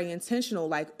and you're very intentional,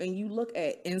 like, and you look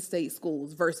at in-state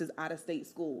schools versus out-of-state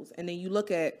schools, and then you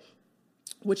look at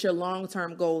what your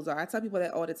long-term goals are. I tell people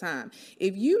that all the time.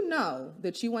 If you know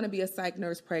that you want to be a psych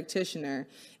nurse practitioner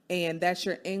and that's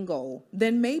your end goal,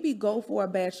 then maybe go for a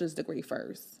bachelor's degree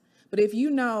first. But if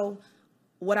you know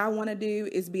what I want to do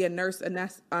is be a nurse, a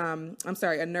nurse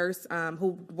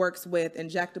who works with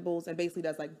injectables and basically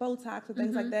does like Botox and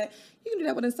things like that, you can do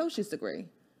that with an associate's degree.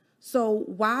 So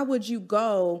why would you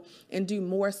go and do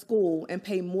more school and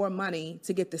pay more money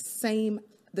to get the same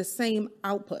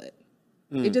output?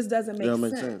 It just doesn't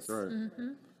make sense. Right.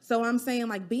 So I'm saying,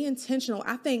 like, be intentional.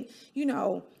 I think,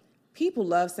 people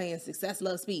love saying success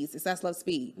loves speed. Success loves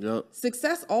speed. Yep.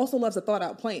 Success also loves a thought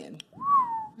out plan.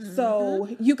 So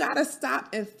you got to stop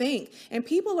and think. And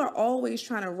people are always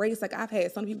trying to race. Like I've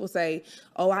had some people say,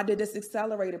 oh, I did this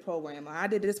accelerated program, or I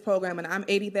did this program and I'm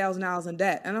 $80,000 in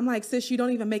debt. And I'm like, sis, you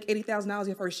don't even make $80,000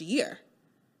 your first year.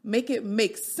 Make it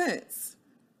make sense.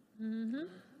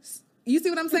 You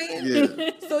see what I'm saying? Yeah.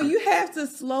 So you have to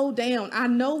slow down. I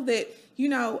know that, I'm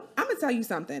going to tell you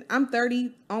something. I'm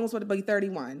 30, almost about to be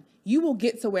 31. You will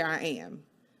get to where I am.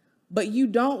 But you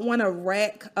don't want to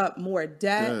rack up more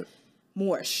debt,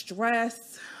 more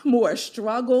stress, more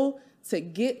struggle to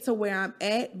get to where I'm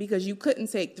at because you couldn't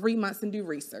take 3 months and do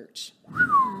research.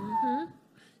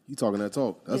 You talking that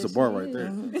talk. That's a bar right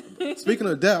there. Speaking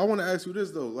of that, I want to ask you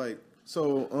this, though. Like,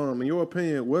 so, in your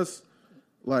opinion, what's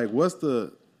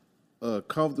the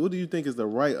what do you think is the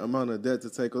right amount of debt to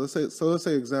take? Let's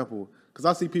say example, because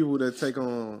I see people that take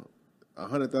on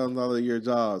 $100,000 a year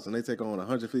jobs and they take on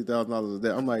 $150,000 of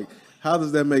debt. I'm like, how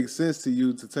does that make sense to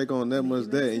you to take on that much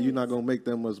debt and you're not gonna make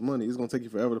that much money? It's gonna take you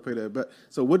forever to pay that back.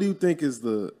 So, what do you think is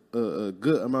the a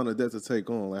good amount of debt to take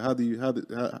on? Like, I'll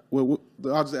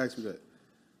just ask you that.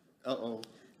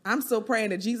 I'm still praying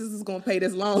that Jesus is gonna pay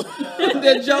this loan.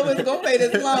 That Joe is gonna pay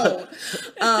this loan.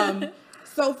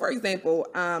 So, for example,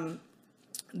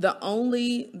 the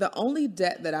only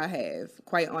debt that I have,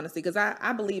 quite honestly, because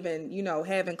I believe in,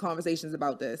 having conversations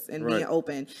about this and being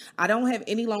open. I don't have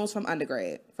any loans from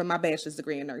undergrad, from my bachelor's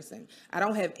degree in nursing. I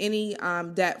don't have any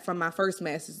debt from my first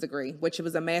master's degree, which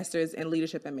was a master's in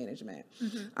leadership and management.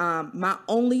 My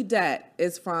only debt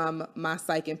is from my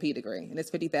psych and P degree, and it's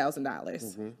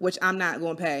 $50,000, which I'm not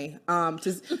going to pay. No,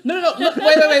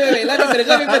 wait. Let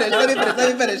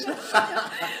me finish.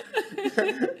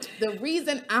 The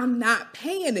reason I'm not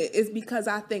paying it is because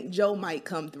I think Joe might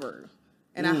come through.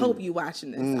 And I hope you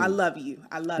watching this. I love you.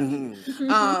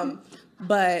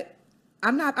 But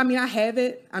I'm not, I have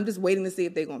it. I'm just waiting to see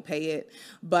if they're going to pay it.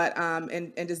 But,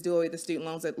 and just do away with the student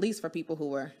loans, at least for people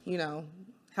who are,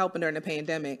 helping during the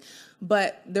pandemic.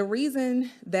 But the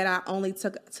reason that I only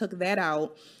took that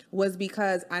out was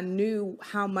because I knew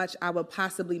how much I would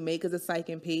possibly make as a psych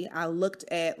MP. I looked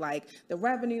at like the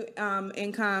revenue,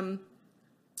 income.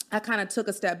 I kind of took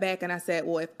a step back and I said,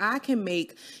 well, if I can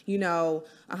make,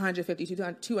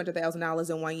 $150,000 to $200,000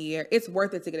 in 1 year, it's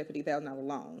worth it to get a $50,000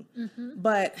 loan.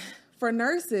 But for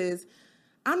nurses,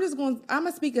 I'm going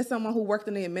to speak as someone who worked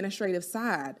on the administrative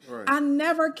side. Right. I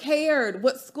never cared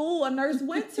what school a nurse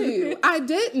went to. I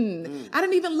didn't. I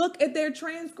didn't even look at their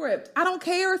transcript. I don't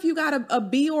care if you got a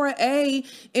B or an A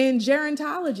in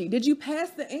gerontology. Did you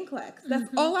pass the NCLEX? That's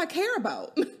all I care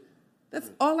about.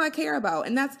 That's all I care about.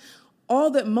 And that's all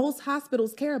that most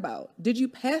hospitals care about. Did you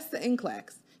pass the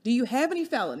NCLEX? Do you have any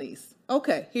felonies?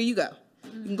 Okay, here you go.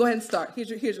 You can go ahead and start. Here's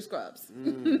your scrubs.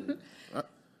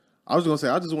 I was gonna say,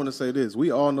 I just want to say this: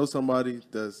 we all know somebody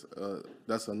that's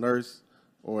a nurse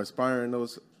or aspiring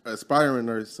nurse.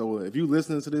 So if you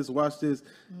listening to this, watch this.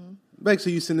 Make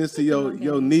sure you send this to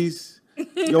your niece,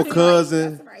 your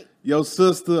cousin, your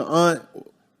sister, aunt,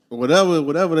 whatever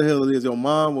the hell it is, your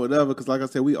mom, whatever. Because like I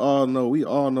said, we all know we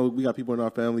got people in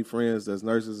our family, friends that's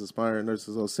nurses, aspiring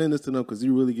nurses. So send this to them because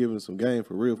you're really giving some game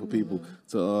for real for people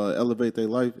to elevate their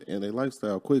life and their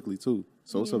lifestyle quickly too.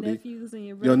 So your nephews and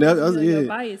your brothers, your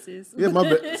biases. Yeah, my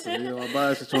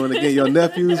bias is showing again. Your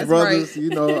nephews, brothers,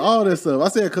 all that stuff. I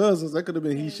said cousins. That could have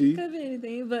been he, she. Could be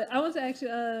anything. But I want to ask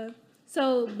you,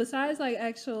 so besides like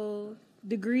actual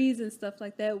degrees and stuff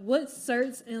like that, what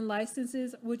certs and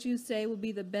licenses would you say would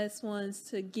be the best ones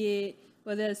to get,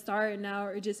 whether it's starting now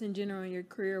or just in general in your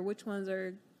career? Which ones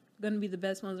are going to be the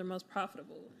best ones or most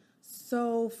profitable?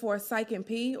 So for Psych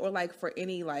NP or like for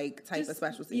any like type of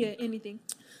specialty? Yeah, anything.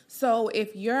 So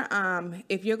if you're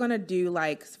gonna do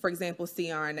like, for example,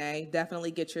 CRNA,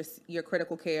 definitely get your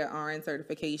critical care RN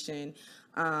certification.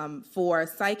 For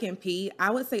Psych NP,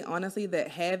 I would say honestly that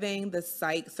having the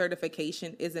psych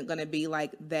certification isn't gonna be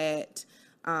like that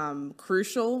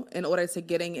crucial in order to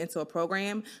getting into a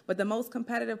program, but the most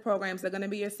competitive programs are going to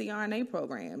be your CRNA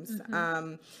programs.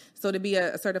 So to be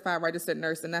a certified registered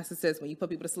nurse anesthetist, when you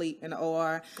put people to sleep in the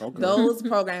OR, those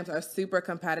programs are super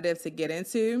competitive to get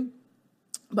into.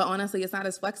 But honestly, it's not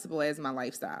as flexible as my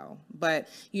lifestyle. But,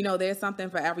 you know, there's something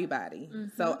for everybody.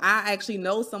 So I actually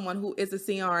know someone who is a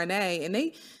CRNA, and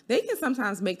they can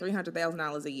sometimes make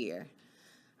 $300,000 a year.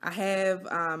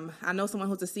 I know someone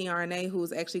who's a CRNA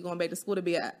who's actually going back to school to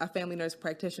be a family nurse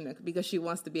practitioner because she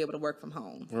wants to be able to work from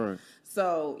home. Right.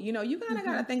 So, you know, you kind of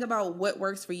got to think about what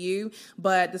works for you,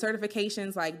 but the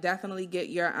certifications, like, definitely get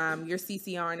your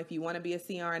CCRN if you want to be a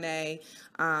CRNA.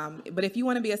 But if you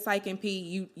want to be a Psych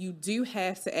NP, you do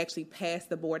have to actually pass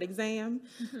the board exam.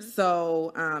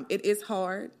 So, it is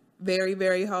hard, very,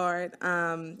 very hard.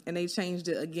 And they changed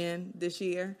it again this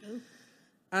year.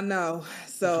 I know.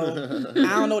 So I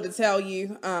don't know what to tell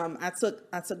you. I took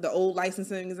the old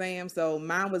licensing exam, so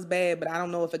mine was bad, but I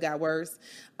don't know if it got worse.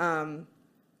 So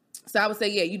I would say,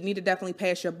 yeah, you need to definitely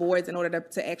pass your boards in order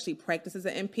to actually practice as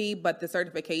an NP, but the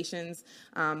certifications,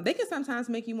 they can sometimes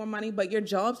make you more money, but your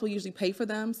jobs will usually pay for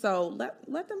them. So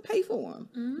let them pay for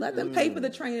them. Let them pay for the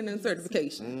training and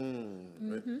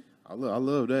certification. I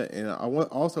love that. And I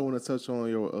also want to touch on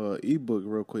your ebook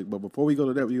real quick, but before we go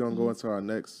to that, we're going to go into our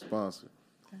next sponsor.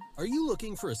 Are you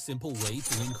looking for a simple way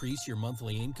to increase your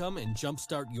monthly income and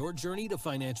jumpstart your journey to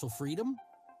financial freedom?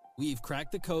 We've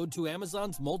cracked the code to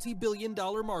Amazon's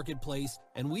multi-billion-dollar marketplace,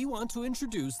 and we want to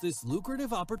introduce this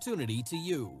lucrative opportunity to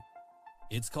you.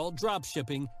 It's called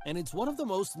dropshipping, and it's one of the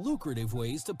most lucrative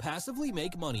ways to passively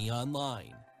make money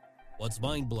online. What's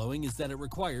mind-blowing is that it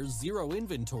requires zero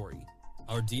inventory.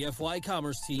 Our DFY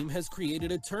Commerce team has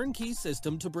created a turnkey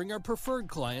system to bring our preferred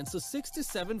clients a 6 to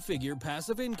 7 figure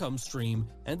passive income stream,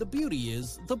 and the beauty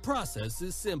is, the process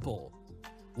is simple.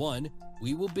 1.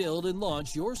 We will build and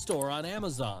launch your store on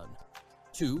Amazon.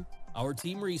 2. Our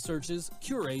team researches,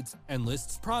 curates, and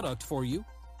lists product for you.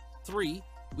 3.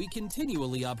 We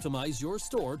continually optimize your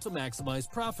store to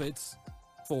maximize profits.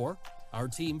 4. Our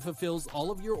team fulfills all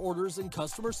of your orders and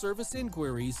customer service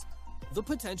inquiries. The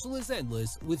potential is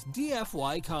endless with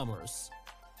DFY Commerce.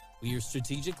 We are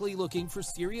strategically looking for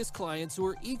serious clients who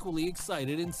are equally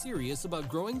excited and serious about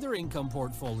growing their income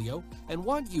portfolio and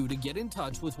want you to get in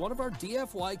touch with one of our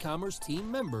DFY Commerce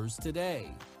team members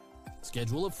today.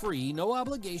 Schedule a free,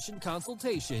 no-obligation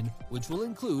consultation, which will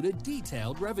include a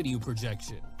detailed revenue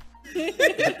projection.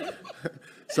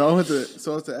 So I want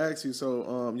to ask you,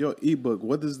 your ebook,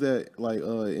 what does that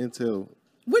entail?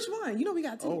 Which one? You know we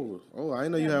got two. Oh, I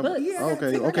didn't know you have.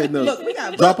 Okay. No. Look, we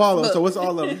got drop all of them. So what's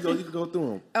all of them? You can go through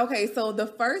them. Okay, so the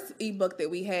first ebook that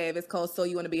we have is called So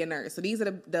You Want to Be a Nurse. So these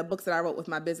are the books that I wrote with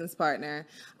my business partner.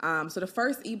 So the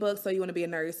first ebook, So You Want to Be a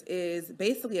Nurse, is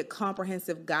basically a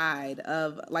comprehensive guide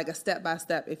of like a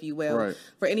step-by-step, if you will,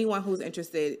 for anyone who's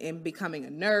interested in becoming a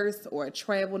nurse or a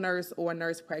travel nurse or a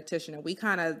nurse practitioner. We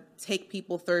kind of take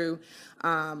people through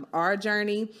our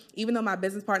journey. Even though my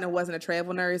business partner wasn't a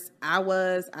travel nurse,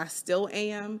 I still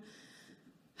am.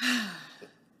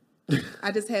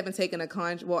 I just haven't taken a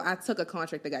contract. Well, I took a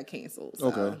contract that got canceled.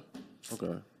 So.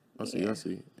 Okay. I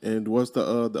see. And what's the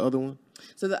other one?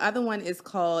 So the other one is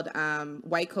called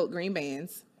White Coat Green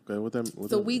Bands. Okay,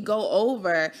 we go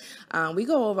over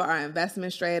our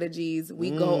investment strategies.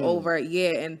 We go over,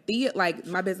 and Theo, like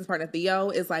my business partner Theo,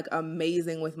 is like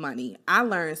amazing with money. I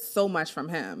learned so much from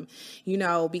him,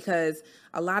 because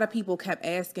a lot of people kept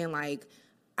asking, like,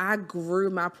 I grew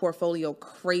my portfolio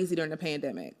crazy during the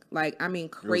pandemic. Like, I mean,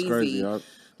 crazy.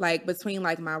 Like between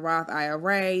like my Roth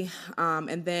IRA,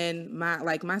 and then my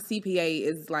CPA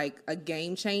is like a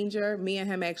game changer. Me and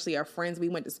him actually are friends. We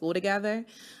went to school together.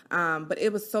 But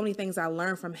it was so many things I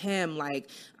learned from him, like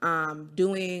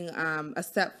doing a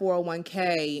SEP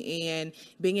 401k and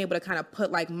being able to kind of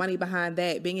put like money behind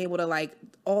that, being able to like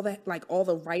all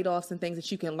the write-offs and things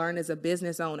that you can learn as a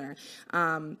business owner.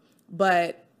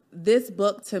 But this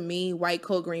book to me, White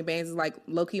Coat Green Bands, is like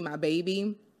low-key my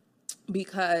baby.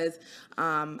 Because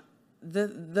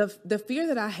the fear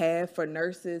that I have for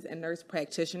nurses and nurse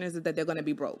practitioners is that they're going to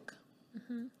be broke.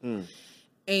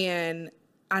 And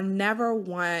I never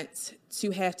want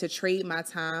to have to trade my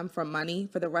time for money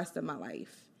for the rest of my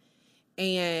life.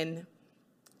 And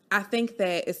I think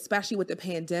that especially with the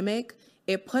pandemic,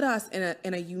 it put us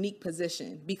in a unique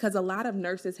position because a lot of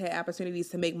nurses had opportunities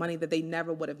to make money that they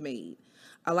never would have made.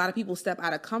 a lot of people step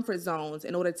out of comfort zones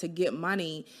in order to get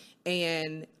money.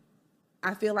 And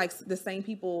I feel like the same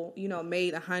people, you know,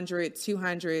 made 100,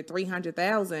 200,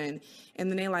 300,000. And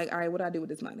then they're like, all right, what do I do with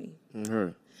this money? Mm-hmm.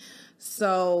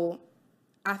 So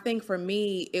I think for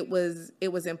me, it was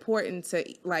important to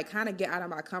like kind of get out of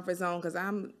my comfort zone, because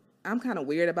I'm kind of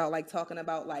weird about like talking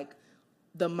about like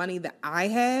the money that I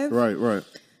have. Right.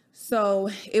 So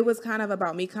it was kind of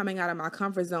about me coming out of my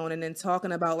comfort zone and then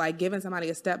talking about like giving somebody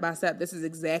a step-by-step. This is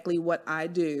exactly what I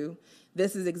do.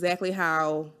 This is exactly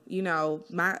how, you know,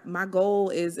 my goal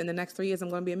is in the next 3 years, I'm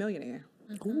going to be a millionaire.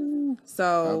 Ooh,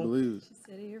 so I believe. She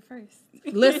said it here first.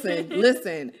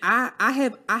 listen,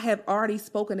 I have already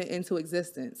spoken it into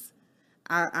existence.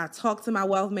 I talked to my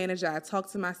wealth manager. I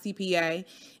talked to my CPA,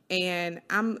 and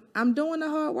I'm doing the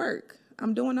hard work.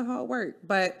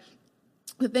 But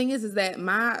the thing is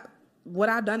that what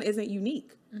I've done isn't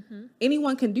unique. Mm-hmm.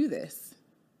 Anyone can do this.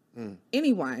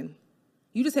 Anyone.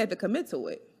 You just have to commit to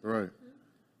it. Right.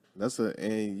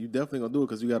 And you definitely gonna do it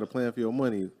because you got a plan for your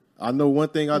money. I know one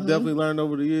thing I definitely learned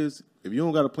over the years: if you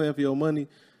don't got a plan for your money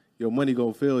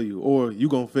gonna fail you, or you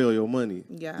gonna fail your money.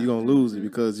 Yeah. You gonna lose it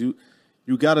because you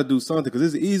got to do something, because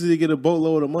it's easy to get a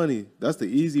boatload of money. That's the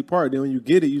easy part. Then when you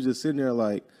get it, you just sitting there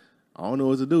like, I don't know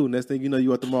what to do. Next thing you know,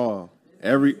 you at the mall.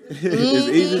 It's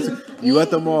easy. You at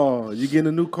the mall. You getting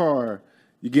a new car.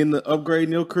 You getting the upgrade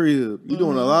in your crib. You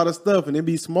doing a lot of stuff, and it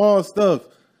be small stuff.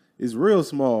 It's real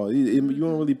small. You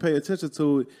don't really pay attention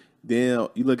to it. Then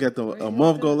you look at a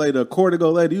month go later, a quarter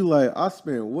go later. You like, I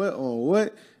spent what on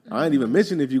what? I ain't even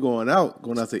mention if you going out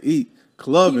to eat,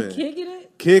 clubbing,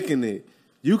 kicking it.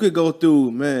 You could go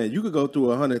through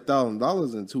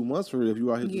 $100,000 in 2 months for it if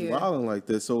you out here just wilding like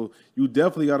this. So you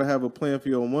definitely got to have a plan for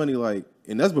your money, like,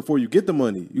 and that's before you get the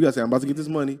money. You got to say, I'm about to get this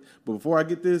money, but before I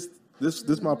get this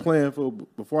my plan for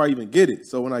before I even get it.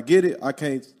 So when I get it, I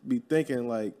can't be thinking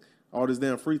like all this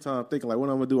damn free time, thinking like what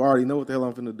I'm gonna do. I already know what the hell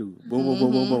I'm finna do. Boom, boom,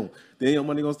 boom, boom, boom. Then your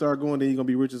money gonna start going. Then you're gonna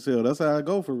be rich as hell. That's how I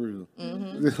go for real.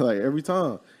 Like every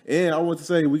time. And I want to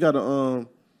say we got a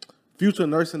future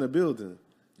nurse in the building.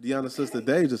 Deanna's sister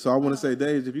Deja. So I want to say,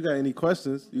 Deja, if you got any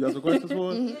questions, you got some questions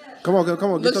for us? Come on,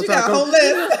 get your time. Got a whole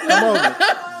list. Come on,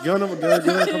 get on them, girl.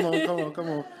 Come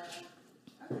on.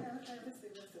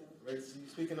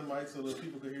 Speaking the mic so the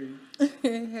people can hear you.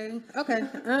 Hey. Okay.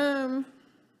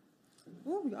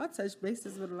 Well, y'all touched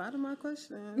bases with a lot of my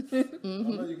questions. I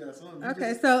know you got some.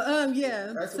 Okay, so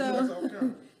yeah.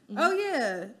 Oh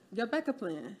yeah, your backup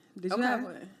plan. Did you have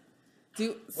one?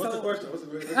 What's the question?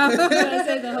 I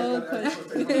said the whole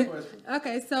question.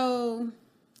 Okay, so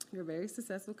you're very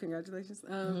successful. Congratulations.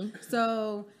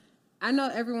 So I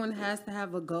know everyone has to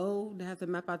have a goal. They have to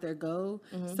map out their goal.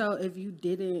 So if you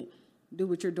didn't do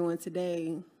what you're doing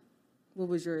today, what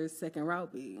would your second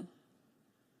route be?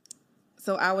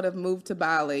 So I would have moved to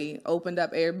Bali, opened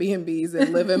up Airbnbs,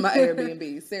 and live in my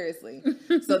Airbnb. Seriously.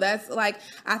 So that's like,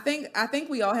 I think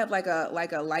we all have like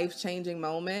a life-changing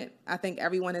moment. I think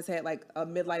everyone has had like a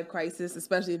midlife crisis,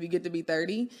 especially if you get to be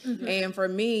 30. And for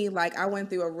me, like I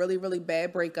went through a really, really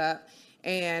bad breakup,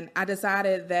 and I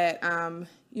decided that, in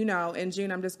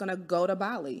June, I'm just going to go to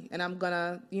Bali, and I'm going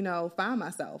to, find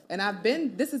myself. And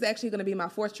this is actually going to be my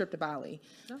 4th trip to Bali,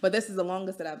 but this is the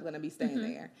longest that I'm going to be staying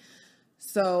there.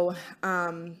 So,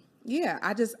 I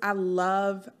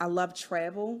love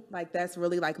travel. Like that's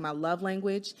really like my love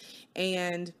language.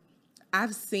 And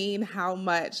I've seen how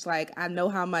much, I know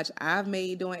how much I've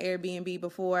made doing Airbnb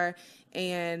before.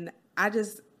 And I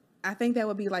think that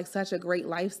would be like such a great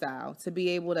lifestyle to be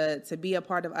able to be a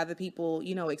part of other people,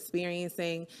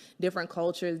 experiencing different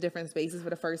cultures, different spaces for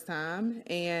the first time,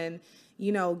 and,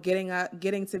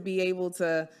 getting to be able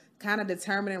to kind of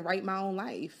determine and write my own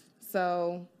life.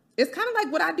 So it's kind of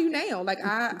like what I do now. Like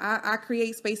I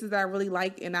create spaces that I really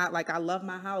like, and I love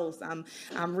my house. I'm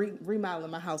remodeling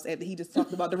my house. He just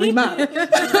talked about the remodel,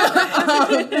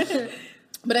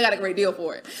 but I got a great deal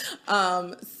for it.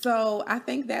 So I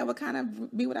think that would kind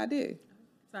of be what I do.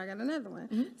 So I got another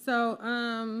one.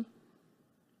 So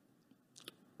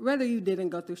whether you didn't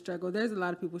go through struggle, there's a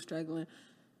lot of people struggling.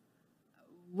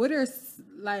 What's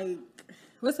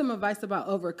some advice about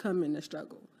overcoming the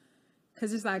struggle?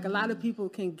 Because it's like a lot of people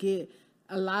can get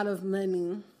a lot of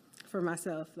money. For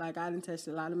myself, like I didn't touch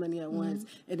a lot of money at once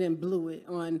and then blew it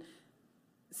on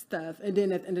stuff. And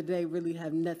then at the end of the day, really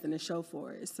have nothing to show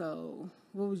for it. So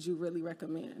what would you really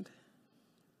recommend?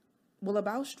 Well,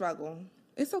 about struggle,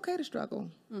 it's okay to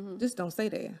struggle. Just don't stay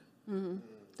there.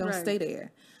 Don't stay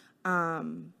there.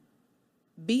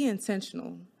 Be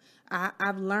intentional.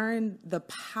 I've learned the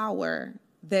power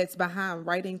that's behind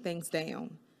writing things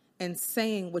down and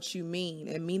saying what you mean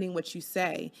and meaning what you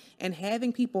say, and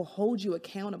having people hold you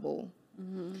accountable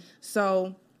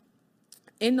So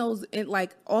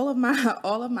like all of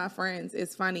my friends,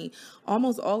 it's funny,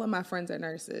 almost all of my friends are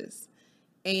nurses,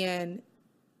 and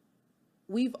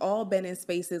we've all been in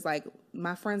spaces like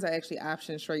my friends are actually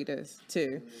options traders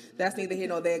too. That's neither here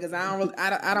nor there because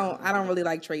I don't really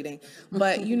like trading,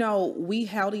 but we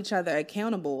held each other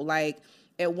accountable. Like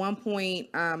at one point,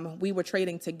 we were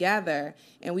trading together,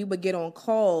 and we would get on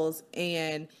calls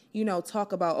and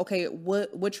talk about, okay,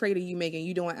 what trade are you making?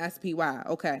 You doing SPY?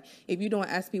 Okay, if you're doing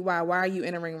SPY, why are you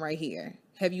entering right here?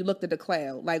 Have you looked at the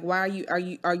cloud? Like, why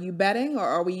are you betting, or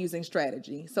are we using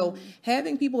strategy? So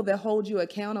having people that hold you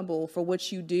accountable for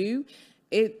what you do,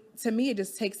 to me, it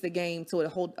just takes the game to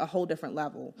a whole different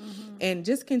level. And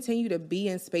just continue to be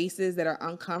in spaces that are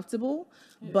uncomfortable,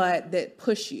 but that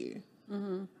push you.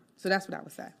 So that's what I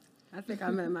would say. I think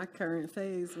I'm at my current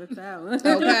phase with that one.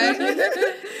 Okay.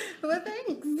 Well,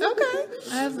 thanks. Okay.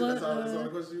 I have one. That's all the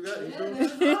questions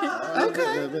you got?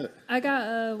 Okay. I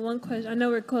got one question. I know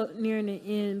we're nearing the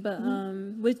end, but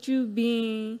with you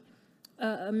being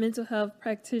a mental health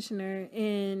practitioner,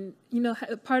 and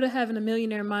part of having a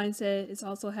millionaire mindset is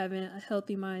also having a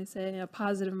healthy mindset and a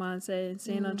positive mindset and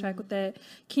staying on track with that.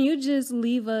 Can you just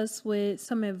leave us with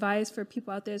some advice for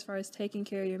people out there as far as taking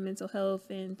care of your mental health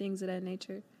and things of that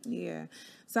nature? Yeah.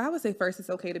 So I would say first,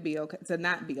 it's okay to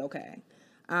not be okay.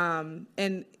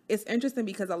 And it's interesting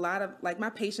because a lot of my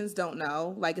patients don't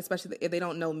know, especially if they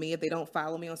don't know me, if they don't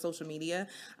follow me on social media.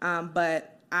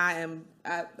 But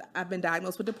I've been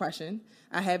diagnosed with depression.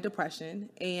 I have depression,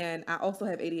 and I also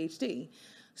have ADHD.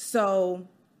 So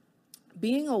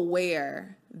being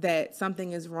aware that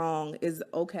something is wrong is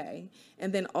okay.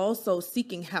 And then also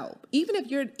seeking help. Even if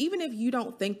you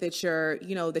don't think that you're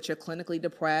clinically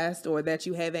depressed or that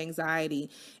you have anxiety,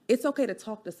 it's okay to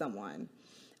talk to someone.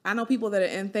 I know people that are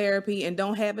in therapy and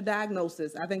don't have a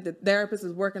diagnosis. I think the therapist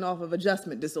is working off of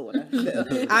adjustment disorder.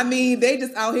 I mean, they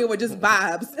just out here with just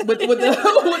vibes with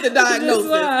the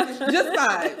diagnosis. Just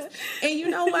vibes. And you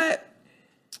know what?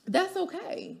 That's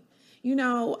okay. Being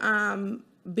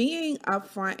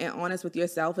upfront and honest with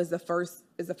yourself is the first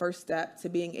step to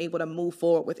being able to move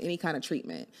forward with any kind of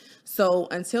treatment. So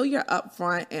until you're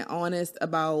upfront and honest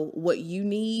about what you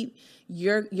need,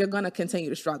 you're going to continue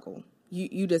to struggle.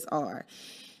 You just are.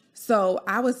 So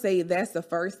I would say that's the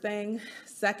first thing.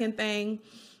 Second thing,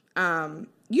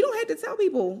 you don't have to tell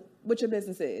people what your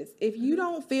business is. If you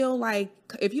don't feel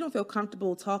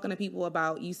comfortable talking to people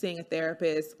about you seeing a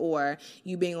therapist or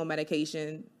you being on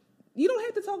medication, you don't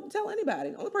have to tell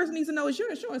anybody. The only person needs to know is your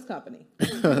insurance company.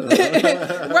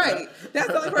 Right. That's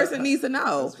the only person needs to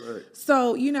know. That's right.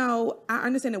 So, I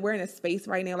understand that we're in a space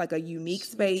right now, like a unique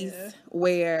space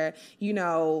where,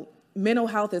 mental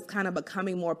health is kind of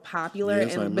becoming more popular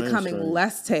and becoming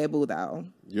less taboo, though.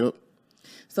 Yep.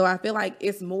 So I feel like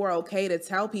it's more okay to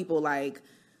tell people,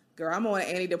 girl, I'm on an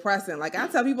antidepressant. I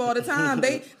tell people all the time,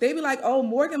 they be like, oh,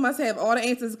 Morgan must have all the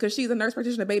answers because she's a nurse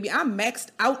practitioner. Baby, I'm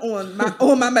maxed out on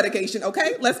my medication.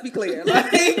 Okay, let's be clear.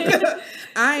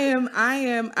 I'm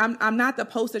not the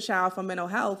poster child for mental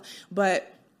health, but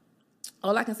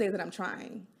all I can say is that I'm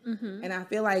trying, and I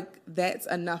feel like that's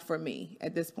enough for me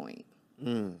at this point.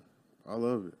 I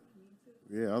love it.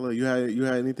 Yeah, I love it. You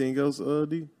had anything else,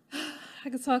 D? I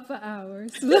could talk for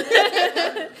hours.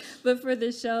 But for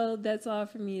the show, that's all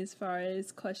for me as far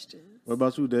as questions. What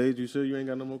about you, Dave? You sure you ain't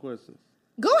got no more questions?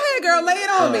 Go ahead, girl. Lay it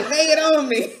on me. Lay it on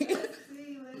me. Let's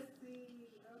see.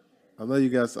 Okay. I know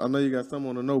you got some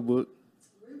on the notebook.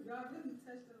 Y'all really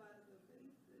touched a lot of the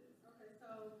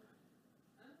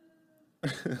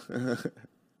bases. Okay,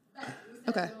 so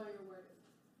Okay.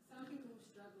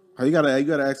 Oh, you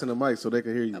gotta ask in the mic so they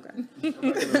can hear you. Okay. You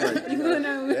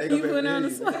put on the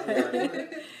spot.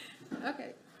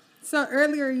 Okay. So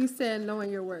earlier you said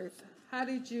knowing your worth. How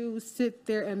did you sit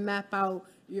there and map out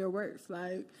your worth?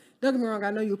 Don't get me wrong,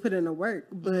 I know you put in the work,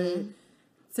 but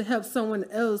to help someone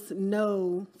else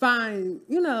to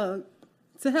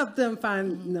help them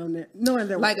find knowing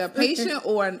their worth. Like a patient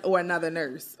or another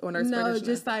nurse or nurse practitioner? No,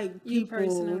 just like people. You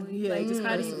personally. Yeah, just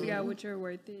how do you figure out what your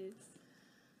worth is?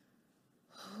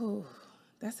 Oh,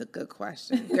 that's a good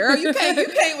question, girl. You came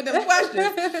with them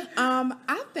questions.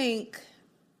 I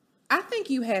think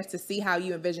you have to see how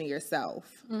you envision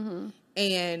yourself,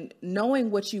 and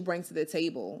knowing what you bring to the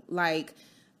table.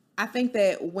 I think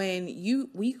that when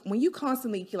you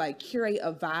constantly curate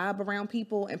a vibe around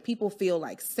people and people feel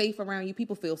safe around you,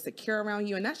 people feel secure around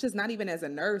you, and that's just not even as a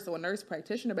nurse or a nurse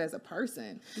practitioner, but as a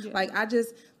person. Yeah.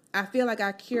 I feel like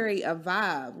I curate a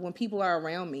vibe when people are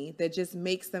around me that just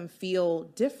makes them feel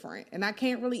different. And I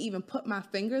can't really even put my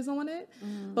fingers on it.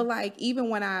 But even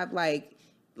when I've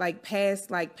like past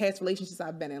relationships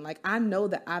I've been in. Like I know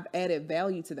that I've added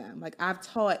value to them. Like I've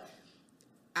taught.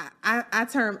 I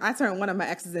turned one of my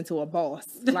exes into a boss,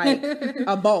 like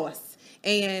a boss.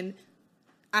 And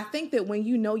I think that when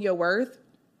you know your worth,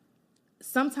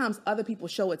 sometimes other people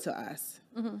show it to us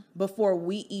before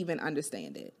we even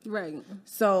understand it. Right.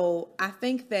 So I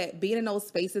think that being in those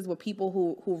spaces with people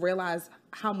who realize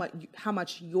how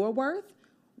much you're worth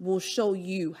will show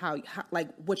you how like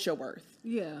what you're worth.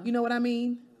 Yeah. You know what I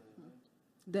mean?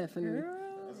 Definitely.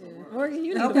 Morgan,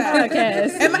 you need a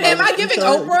podcast. Am I giving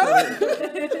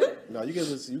Oprah? No, you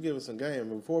give us some game.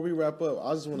 Before we wrap up,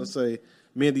 I just want to say,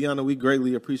 me and Deanna, we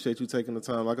greatly appreciate you taking the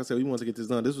time. Like I said, we want to get this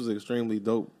done. This was an extremely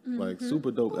dope, like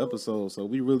super dope episode. So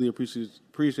we really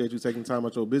appreciate you taking time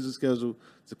out your busy schedule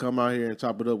to come out here and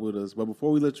chop it up with us. But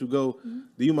before we let you go,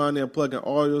 do you mind then plugging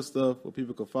all your stuff where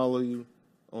people can follow you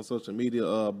on social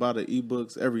media, buy the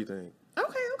ebooks, everything?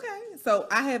 Okay. So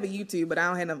I have a YouTube, but I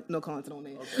don't have no content on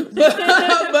there.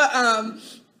 Okay.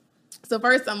 So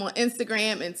first I'm on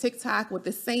Instagram and TikTok with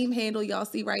the same handle y'all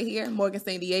see right here, Morgan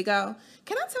San Diego.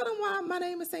 Can I tell them why my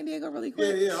name is San Diego really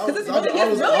quick? Yeah. I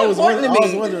was wondering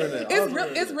that.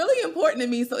 It's really important to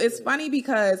me. So it's funny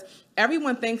because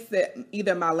everyone thinks that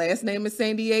either my last name is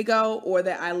San Diego or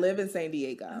that I live in San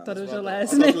Diego. I thought it was your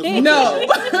last name. No.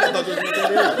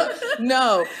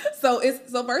 No. So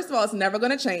first of all, it's never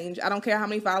going to change. I don't care how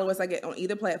many followers I get on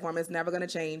either platform. It's never going to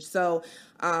change. So,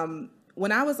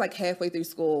 when I was like halfway through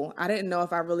school, I didn't know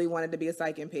if I really wanted to be a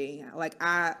psych NP. Like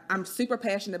I'm super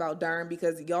passionate about derm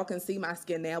because y'all can see my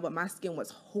skin now, but my skin was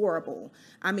horrible.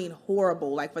 I mean,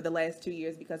 horrible, like for the last 2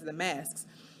 years because of the masks.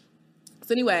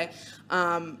 So anyway,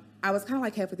 I was kind of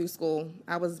like halfway through school.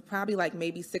 I was probably like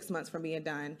maybe 6 months from being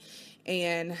done.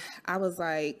 And I was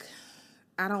like,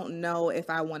 I don't know if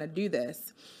I want to do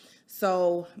this.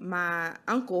 So my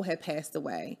uncle had passed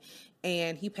away,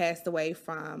 and he passed away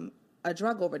from a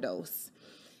drug overdose.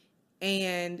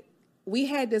 And we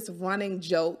had this running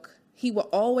joke. He would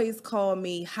always call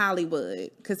me Hollywood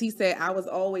because he said I was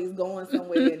always going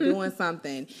somewhere and doing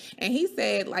something. And he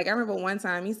said, like, I remember one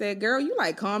time he said, girl, you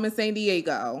like Carmen San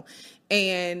Diego.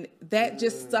 And that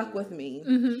just stuck with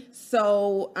me.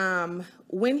 So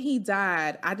when he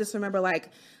died, I just remember like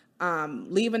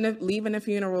leaving the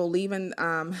funeral, leaving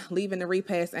the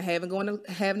repast, and having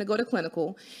to go to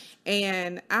clinical.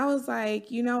 And I was like,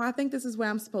 I think this is where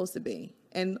I'm supposed to be.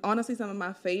 And honestly, some of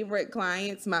my favorite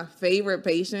clients, my favorite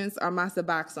patients are my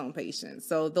Suboxone patients.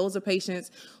 So those are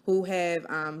patients who have,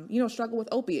 struggled with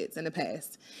opiates in the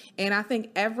past. And I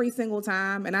think every single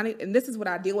time, and this is what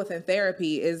I deal with in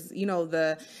therapy is,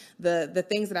 the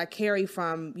things that I carry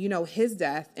from, his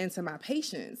death into my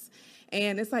patients.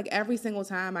 And it's like every single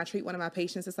time I treat one of my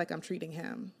patients, it's like I'm treating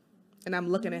him and I'm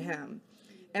looking at him.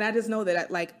 And I just know that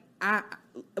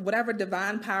whatever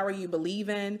divine power you believe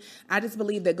in, I just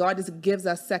believe that God just gives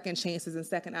us second chances and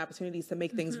second opportunities to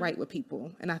make things right with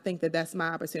people. And I think that that's my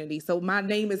opportunity. So my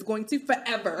name is going to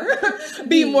forever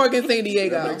be Morgan San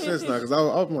Diego. That makes sense now, because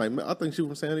I'm like, man, I think she's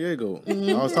from San Diego.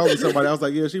 I was talking to somebody, I was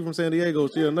like, yeah, she's from San Diego.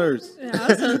 She's a nurse. Yeah, I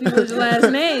was telling people your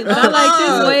last name, but I like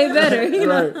this way better.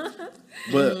 Right.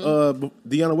 But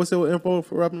Deanna, what's your info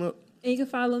for wrapping up? And you can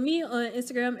follow me on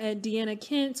Instagram at Deanna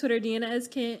Kent, Twitter Deanna S.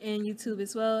 Kent, and YouTube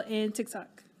as well, and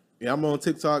TikTok. Yeah, I'm on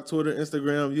TikTok, Twitter,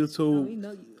 Instagram, YouTube. Oh, we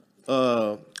know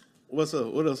you. What's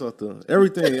up? What else out there?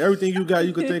 Everything you got,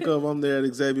 you can think of. I'm there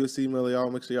at Xavier C. Miller.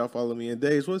 Y'all make sure y'all follow me. And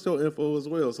Dage, what's your info as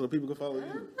well, so that people can follow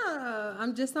you?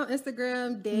 I'm just on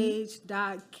Instagram,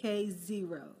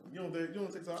 Dage.K0. You on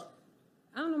TikTok?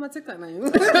 I don't know my TikTok name.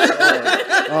 Lord,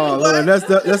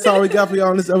 that's all we got for y'all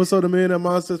on this episode of Millionaire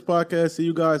Mindsets Podcast. See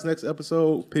you guys next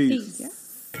episode. Peace. Yeah.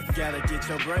 Gotta get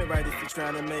your brain right if you're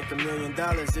trying to make $1 million.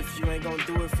 If you ain't gonna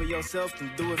do it for yourself,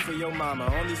 then do it for your mama.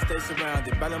 Only stay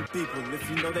surrounded by them people if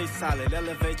you know they solid.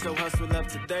 Elevate your hustle up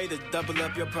today to double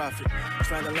up your profit.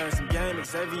 Trying to learn some game,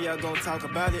 Xavier gonna talk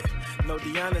about it. No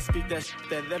Deanna speak that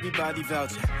that everybody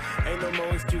vouching. Ain't no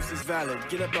more excuses valid.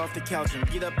 Get up off the couch and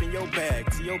get up in your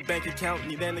bag. To your bank account,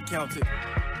 need an accountant.